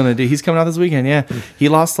weekend. killing it, dude. He's coming out this weekend. Yeah, he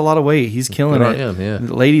lost a lot of weight. He's killing Good it. on him,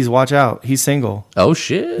 yeah. Ladies, watch out. He's single. Oh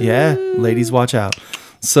shit. Yeah, ladies, watch out.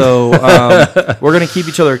 So we're gonna keep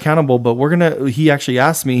each other accountable, but he actually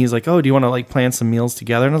asked me. He's like, "Oh, do you want to like plan some meals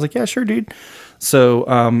together?" And I was like, "Yeah, sure, dude." So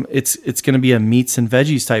it's gonna be a meats and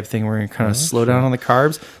veggies type thing. We're gonna kind of slow down on the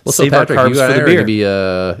carbs, Well, so save Patrick, our you carbs and for I the are beer.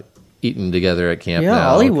 gonna be eating together at camp Yeah, now.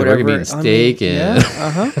 I'll eat 'Cause whatever. We're gonna be eating steak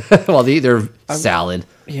and well, they eat their salad.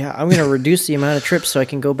 Yeah, I'm going to reduce the amount of trips so I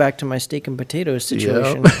can go back to my steak and potatoes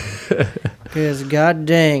situation. Because god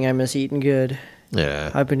dang, I miss eating good.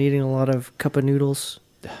 Yeah, I've been eating a lot of cup of noodles.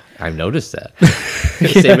 I've noticed that.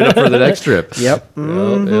 Save it up for the next trip. Yep.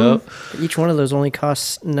 Yep. Each one of those only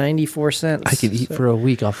costs 94 cents. I could eat for a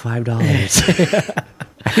week off $5.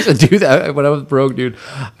 I used to do that when I was broke, dude.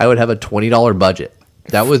 I would have a $20 budget.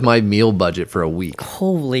 That was my meal budget for a week,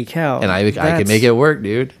 Holy cow. and I could make it work,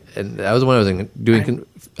 dude. And that was when I was doing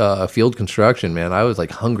field construction, man. I was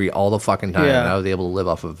like hungry all the fucking time, Yeah. and I was able to live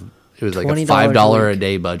off of it was like a $20 $5 a a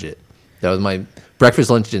day budget. That was my breakfast,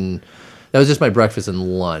 lunch, and that was just my breakfast and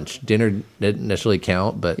lunch. Dinner didn't necessarily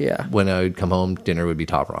count, but Yeah. when I would come home, dinner would be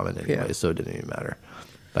top ramen anyway, Yeah. so it didn't even matter.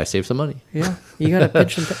 But I saved some money. Yeah, you got to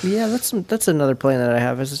pinch and yeah, that's another plan that I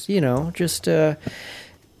have is, just I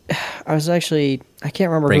was actually I can't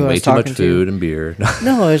remember Bring who I way was too talking much food and beer.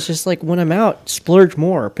 No, it's just like when I'm out, splurge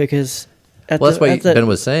more because Well, that's what Ben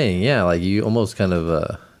was saying. Yeah, like you almost kind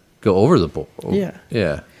of go over the board. Yeah.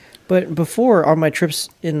 Yeah. But before, on my trips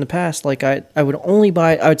in the past, like I would only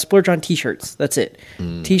I would splurge on T-shirts. That's it,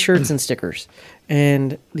 T-shirts and stickers.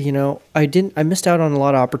 And I missed out on a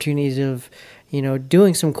lot of opportunities of,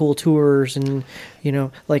 doing some cool tours and,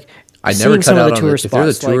 like I seeing never some cut of out the on tour if they're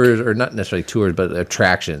the spots. tours, or not necessarily tours, but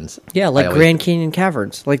attractions. Yeah, like I always- Grand Canyon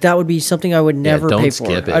Caverns. Like that would be something I would never don't pay for.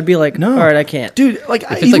 skip it. I'd be like, No. all right, I can't. Dude, like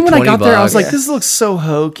it's even like when I got there, I was $20, like, yeah. this looks so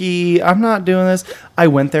hokey. I'm not doing this. I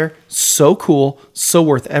went there, so cool, so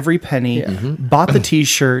worth every penny. Bought the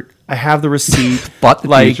T-shirt. I have the receipt. Bought the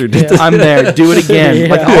like, T-shirt. I'm there. Do it again. Yeah.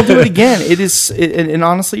 Like I'll do it again. It is, and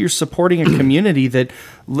honestly, you're supporting a community that.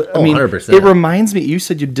 I mean, 100%. it reminds me. You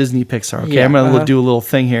said you Disney Pixar. Okay, Yeah, I'm gonna uh-huh. do a little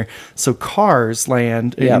thing here. So Cars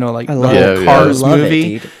Land. Yeah, Like I the love whole it. Cars I love it,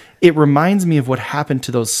 movie. dude. It reminds me of what happened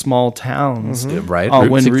to those small towns, Right,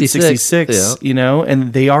 when Route 66, 66,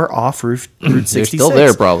 and they are off Route 66. They're still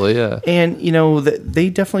there, probably. Yeah. And,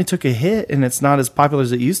 they definitely took a hit, and it's not as popular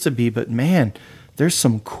as it used to be, but man, there's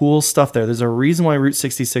some cool stuff there. There's a reason why Route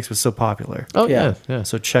 66 was so popular. Oh Yeah. yeah. Yeah.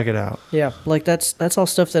 So check it out. Yeah, like that's all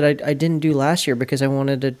stuff that I didn't do last year because I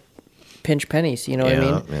wanted to pinch pennies. You know what I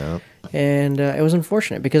mean? Yeah. And it was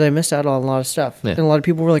unfortunate because I missed out on a lot of stuff. Yeah. And a lot of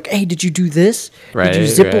people were like, "Hey, did you do this? Right, did you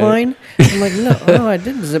zip right. line?" I'm like, "No, I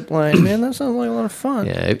didn't zip line, man. That sounds like a lot of fun."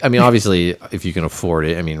 Yeah. I mean, obviously, if you can afford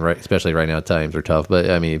it, I mean, right, especially right now, times are tough. But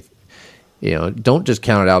I mean, don't just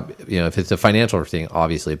count it out. If it's a financial thing,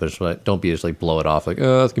 obviously, but don't be just like blow it off like,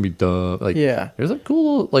 oh, that's gonna be dumb. Like, Yeah. there's a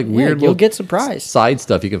cool, like Yeah, weird, you'll little get surprised. side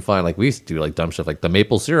stuff you can find. Like we used to do like dumb stuff, like the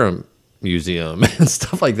maple syrup museum and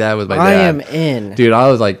stuff like that with my dad. I am in. Dude, I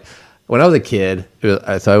was like, when I was a kid,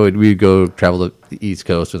 we'd go travel to the East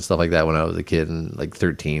Coast and stuff like that when I was a kid, and like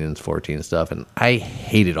 13 and 14 and stuff, and I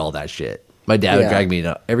hated all that shit. My dad would Yeah. drag me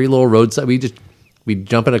to every little roadside. We'd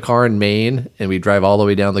jump in a car in Maine and we'd drive all the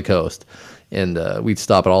way down the coast, and we'd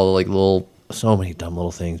stop at all the like so many dumb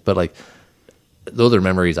little things, but like those are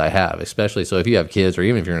memories I have, especially. So if you have kids or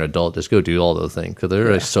even if you're an adult, just go do all those things because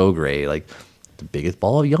they're like, so great. Like the biggest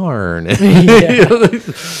ball of yarn. Yeah.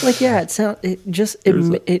 Like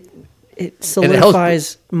it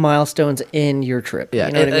solidifies milestones in your trip. Yeah,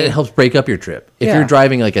 you know what I mean? it helps break up your trip. If Yeah. you're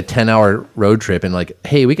driving like a 10-hour road trip and like,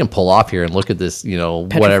 hey, we can pull off here and look at this,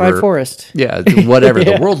 Petrified whatever. forest. Yeah, whatever.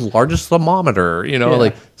 Yeah. The world's largest thermometer, Yeah.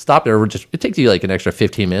 like stop there. It takes you like an extra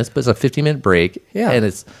 15 minutes, but it's a 15-minute break. Yeah. And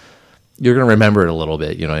you're going to remember it a little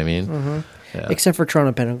bit. You know what I mean? Yeah. Except for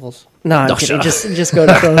Toronto Pinnacles. No, I'm kidding. Just go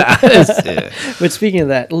to Toronto. But speaking of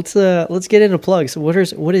that, let's get into plugs. What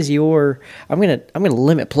is your? I'm gonna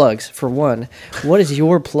limit plugs for one. What is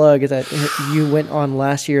your plug that you went on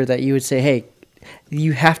last year that you would say, hey,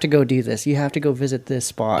 you have to go do this. You have to go visit this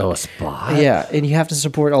spot. Oh, a spot? Yeah, and you have to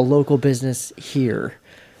support a local business here.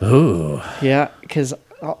 Ooh. Yeah, because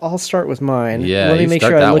I'll start with mine. Yeah, Let me make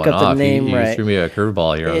sure I look up the name you right. threw me a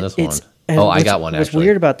curveball here on this one. And I got one, What's actually.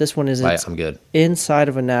 weird about this one is it's I'm good. inside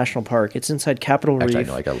of a national park. It's inside Capitol Reef. Actually, I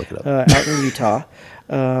know. I got to look it up. Out in Utah.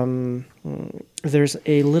 There's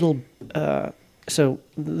a little... so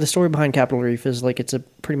the story behind Capitol Reef is like it's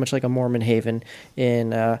pretty much like a Mormon haven in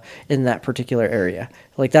that particular area.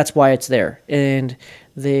 Like that's why it's there. And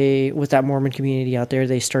they, with that Mormon community out there,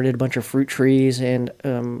 they started a bunch of fruit trees and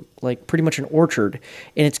like pretty much an orchard.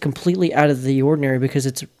 And it's completely out of the ordinary because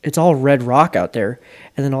it's all red rock out there.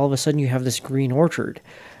 And then all of a sudden you have this green orchard.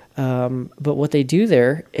 But what they do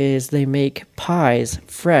there is they make pies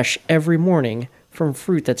fresh every morning from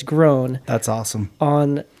fruit that's grown. That's awesome.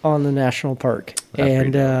 On the national park.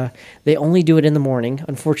 And they only do it in the morning.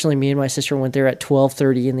 Unfortunately, me and my sister went there at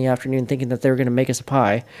 12:30 in the afternoon thinking that they were going to make us a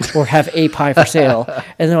pie or have a pie for sale.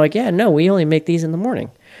 And they're like, yeah, no, we only make these in the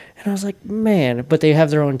morning. And I was like, man, but they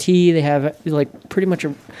have their own tea. They have like pretty much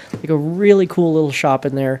a really cool little shop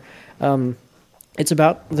in there. The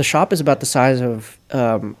shop is about the size of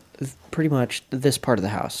pretty much this part of the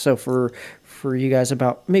house. So for you guys,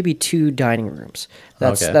 about maybe 2 dining rooms.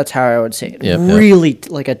 That's how I would say it. Yep, really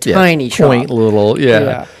like a tiny shop. Quaint little,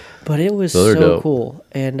 yeah. But it was Those are so dope. cool.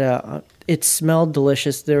 And it smelled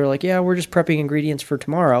delicious. They were like, yeah, we're just prepping ingredients for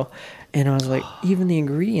tomorrow. And I was like, even the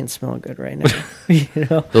ingredients smell good right now. You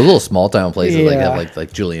know? Those little small town places Yeah.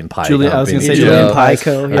 like Julian Pie. I was going to say Julian Julian Pie Pie.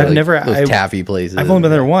 Co. Or Yeah. I've like never those taffy places. I've only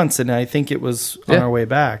been there once, and I think it was on Yeah. our way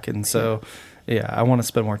back, and so I want to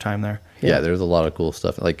spend more time there. Yeah, there's a lot of cool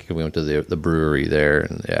stuff. Like we went to the brewery there,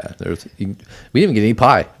 and we didn't even get any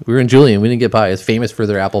pie. We were in Julian, we didn't get pie. It's famous for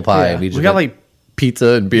their apple pie. Yeah. And we just We got like pizza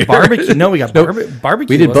and beer. barbecue. No, we got barbecue.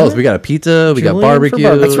 We did wasn't both. it? We got a pizza. We got Julian for barbecue.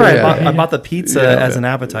 barbecue. That's right. Yeah. I bought the pizza as an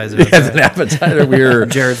appetizer. As an appetizer, we were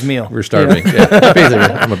Jared's meal. We're starving. Yeah.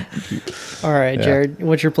 Basically, All right, Jared,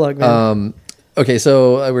 what's your plug, man? okay,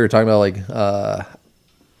 so we were talking about like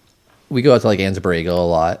we go out to like Anza-Borrego a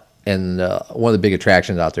lot, and one of the big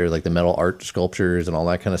attractions out there is like the metal art sculptures and all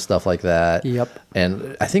that kind of stuff like that. Yep.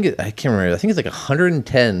 And I can't remember. I think it's like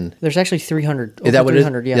 110. There's actually 300. Is that what it is?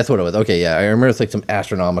 300, yeah. That's what it was. Okay, yeah. I remember it's like some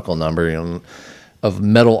astronomical number, of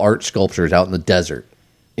metal art sculptures out in the desert.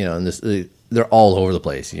 And they're all over the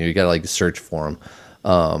place. You got to like search for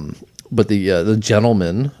them. But the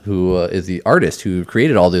gentleman who is the artist who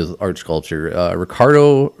created all those art sculpture,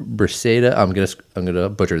 Ricardo Briseda. I'm gonna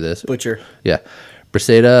butcher this. Butcher. Yeah,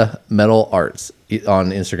 Briseda Metal Arts on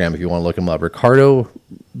Instagram if you want to look him up. Ricardo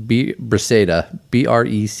Briseda,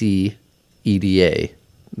 Breceda,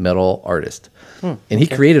 metal artist, and he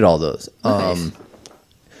created all those. Nice.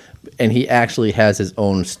 And he actually has his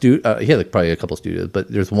own studio. He has like probably a couple studios,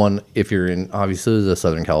 but there's one if you're in obviously the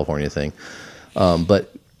Southern California thing,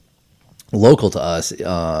 but local to us,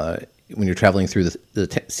 when you're traveling through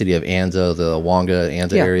the city of Anza, the Wonga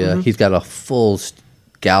Anza area, he's got a full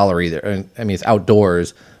gallery there. I mean, it's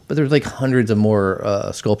outdoors, but there's like hundreds of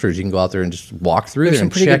more sculptures. You can go out there and just walk through There's there some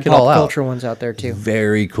and pretty check good it all pop out. culture ones out there too.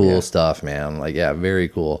 Very cool stuff, man. Like, yeah, very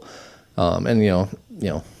cool. And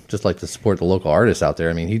just like to support the local artists out there.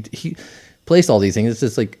 I mean, he placed all these things. It's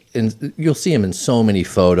just like, and you'll see him in so many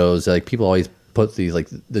photos. Like people always put these like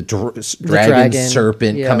the dragon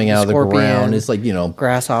serpent coming out of the ground. It's like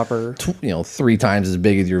grasshopper. 3 times as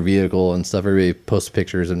big as your vehicle and stuff. Everybody posts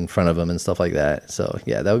pictures in front of him and stuff like that. So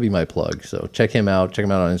yeah, that would be my plug. So check him out. Check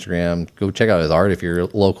him out on Instagram. Go check out his art if you're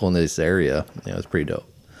local in this area. It's pretty dope.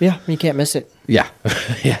 Yeah, you can't miss it. Yeah,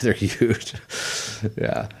 yeah, they're huge.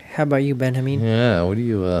 Yeah. How about you, Benjamin? Yeah. What do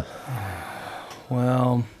you?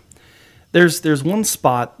 Well, there's one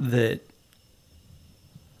spot that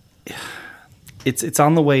it's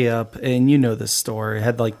on the way up, and this store. It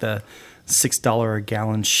had like the $6 a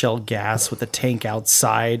gallon Shell gas with a tank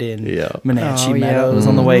outside in Menachie Meadows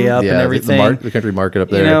on the way up and everything. The country market up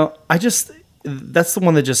there. That's the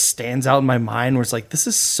one that just stands out in my mind where it's like, this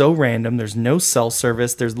is so random. There's no cell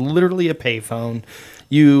service. There's literally a payphone.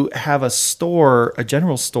 You have a store, a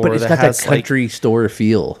general store, But it's got that country store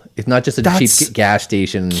feel. It's not just a cheap gas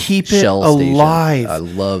station. Keep Shell it alive. Station. I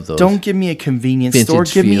love those. Don't give me a convenience store.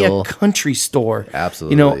 Give me a country store.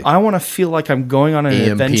 Absolutely. I want to feel like I'm going on an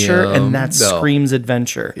adventure, and that screams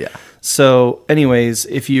adventure. Yeah. So, anyways,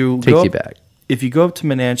 if you Takes go you up, back. If you go up to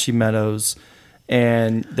Menachie Meadows,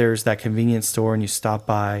 and there's that convenience store, and you stop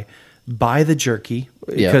by, buy the jerky.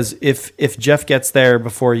 Yeah. Because if Jeff gets there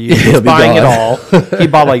before you, He'll he's be buying it gone. all. He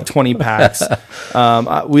bought like 20 packs.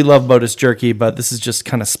 We love Botus jerky, but this is just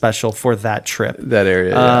kind of special for that trip. That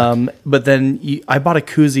area. Yeah. But then I bought a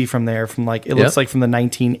koozie from there from like, it looks like from the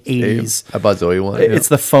 1980s. I bought Zoe one. It's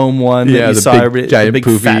the foam one Yeah, that you the saw, big, everybody- giant the big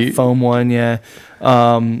poofy. fat foam one. Yeah.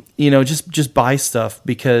 Just buy stuff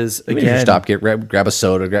because Maybe again, stop, grab a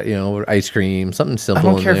soda, ice cream, something simple.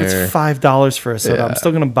 I don't care in if there. it's $5 for a soda. Yeah. I'm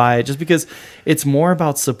still gonna buy it just because it's more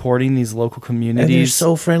about supporting these local And they're communities.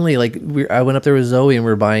 so friendly. Like I went up there with Zoe and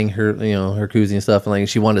we are buying her, her koozie and stuff. And like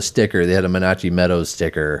she wanted a sticker. They had a Menachie Meadows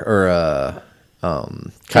sticker or a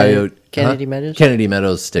Coyote Kennedy Meadows? Kennedy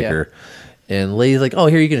Meadows sticker. And lady's like, "Oh,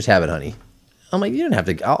 here you can just have it, honey." I'm like, "You don't have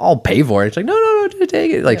to. I'll pay for it." She's like, "No, dude,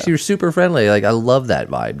 take it." Like she was super friendly. Like I love that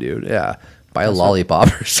vibe, dude. Yeah, buy a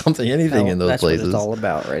lollipop or something, anything in those that's places. what it's all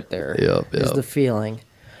about right there. Yep, Is yep. the feeling.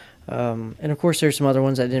 And of course, there's some other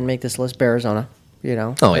ones that didn't make this list. Arizona,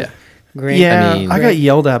 Oh yeah. Great. Yeah, I I, mean- got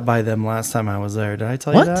yelled at by them last time I was there. Did I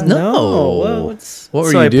tell you What? that? No. Well, it's, What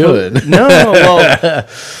were So you I doing? well,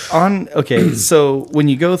 so when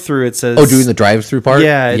you go through, it says, Oh, doing the drive-through part?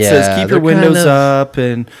 Yeah, it says keep your they're windows kind of- up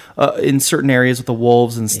and in certain areas with the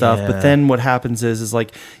wolves and stuff. But Yeah. then what happens is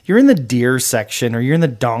like you're in the deer section or you're in the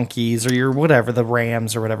donkeys or you're whatever, the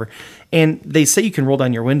rams or whatever. And they say you can roll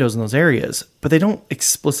down your windows in those areas, but they don't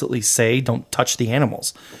explicitly say don't touch the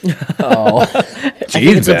animals.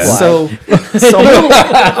 Jeez, man. So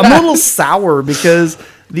I'm a little sour because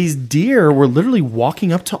these deer were literally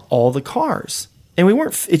walking up to all the cars. And we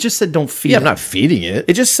weren't, it just said don't feed Yeah, I'm them. not feeding it.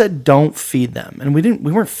 It just said don't feed them, and we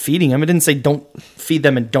weren't feeding them. It didn't say don't feed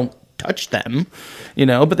them and don't touch them,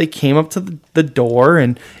 But they came up to the door,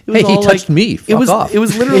 and it was Hey, he all touched me. It was Fuck off. it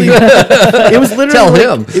was literally it was literally Tell like,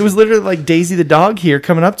 him. it was literally like Daisy the dog here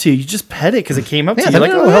coming up to you. You just pet it because it came up to you. You're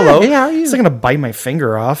like, hello, oh hello. hey, how are you? It's not gonna bite my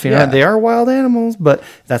finger off. Yeah. They are wild animals, but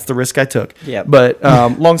that's the risk I took. Yep. But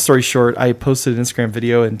long story short, I posted an Instagram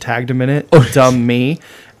video and tagged them in it. Oh, Dumb me.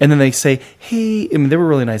 And then they say, hey, I mean, they were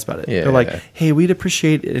really nice about it. Yeah. They're like, hey, we'd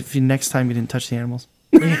appreciate it if next time you didn't touch the animals.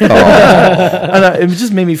 And it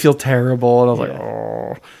just made me feel terrible. And I was like,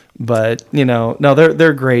 oh, but no,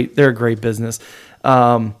 they're great. They're a great business.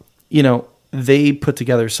 They put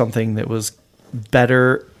together something that was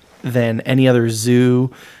better than any other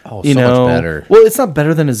zoo. Oh, so much better. Well, it's not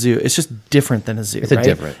better than a zoo. It's just different than a zoo. It's a right?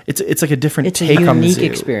 different. It's like a different It's a take on the unique zoo.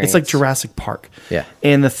 experience. It's like Jurassic Park. Yeah.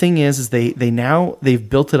 And the thing is they've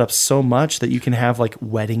built it up so much that you can have like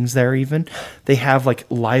weddings there. Even they have like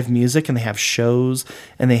live music and they have shows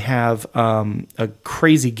and they have a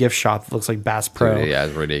crazy gift shop that looks like Bass Pro. Yeah,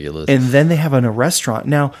 it's ridiculous. And then they have a restaurant.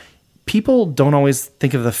 Now, people don't always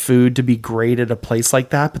think of the food to be great at a place like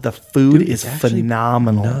that, but the food is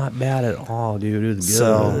phenomenal. Not bad at all, dude. It was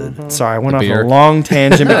good. So, sorry, I went off beer. a long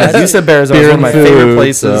tangent because you said Arizona was one of my Beer and favorite food,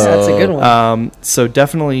 places. That's a good one. So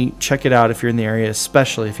definitely check it out if you're in the area,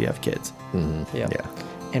 especially if you have kids. Yeah. Yeah.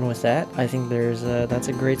 And with that, I think that's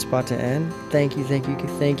a great spot to end. Thank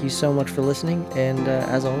you so much for listening. And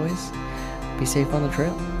as always, be safe on the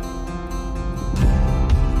trail.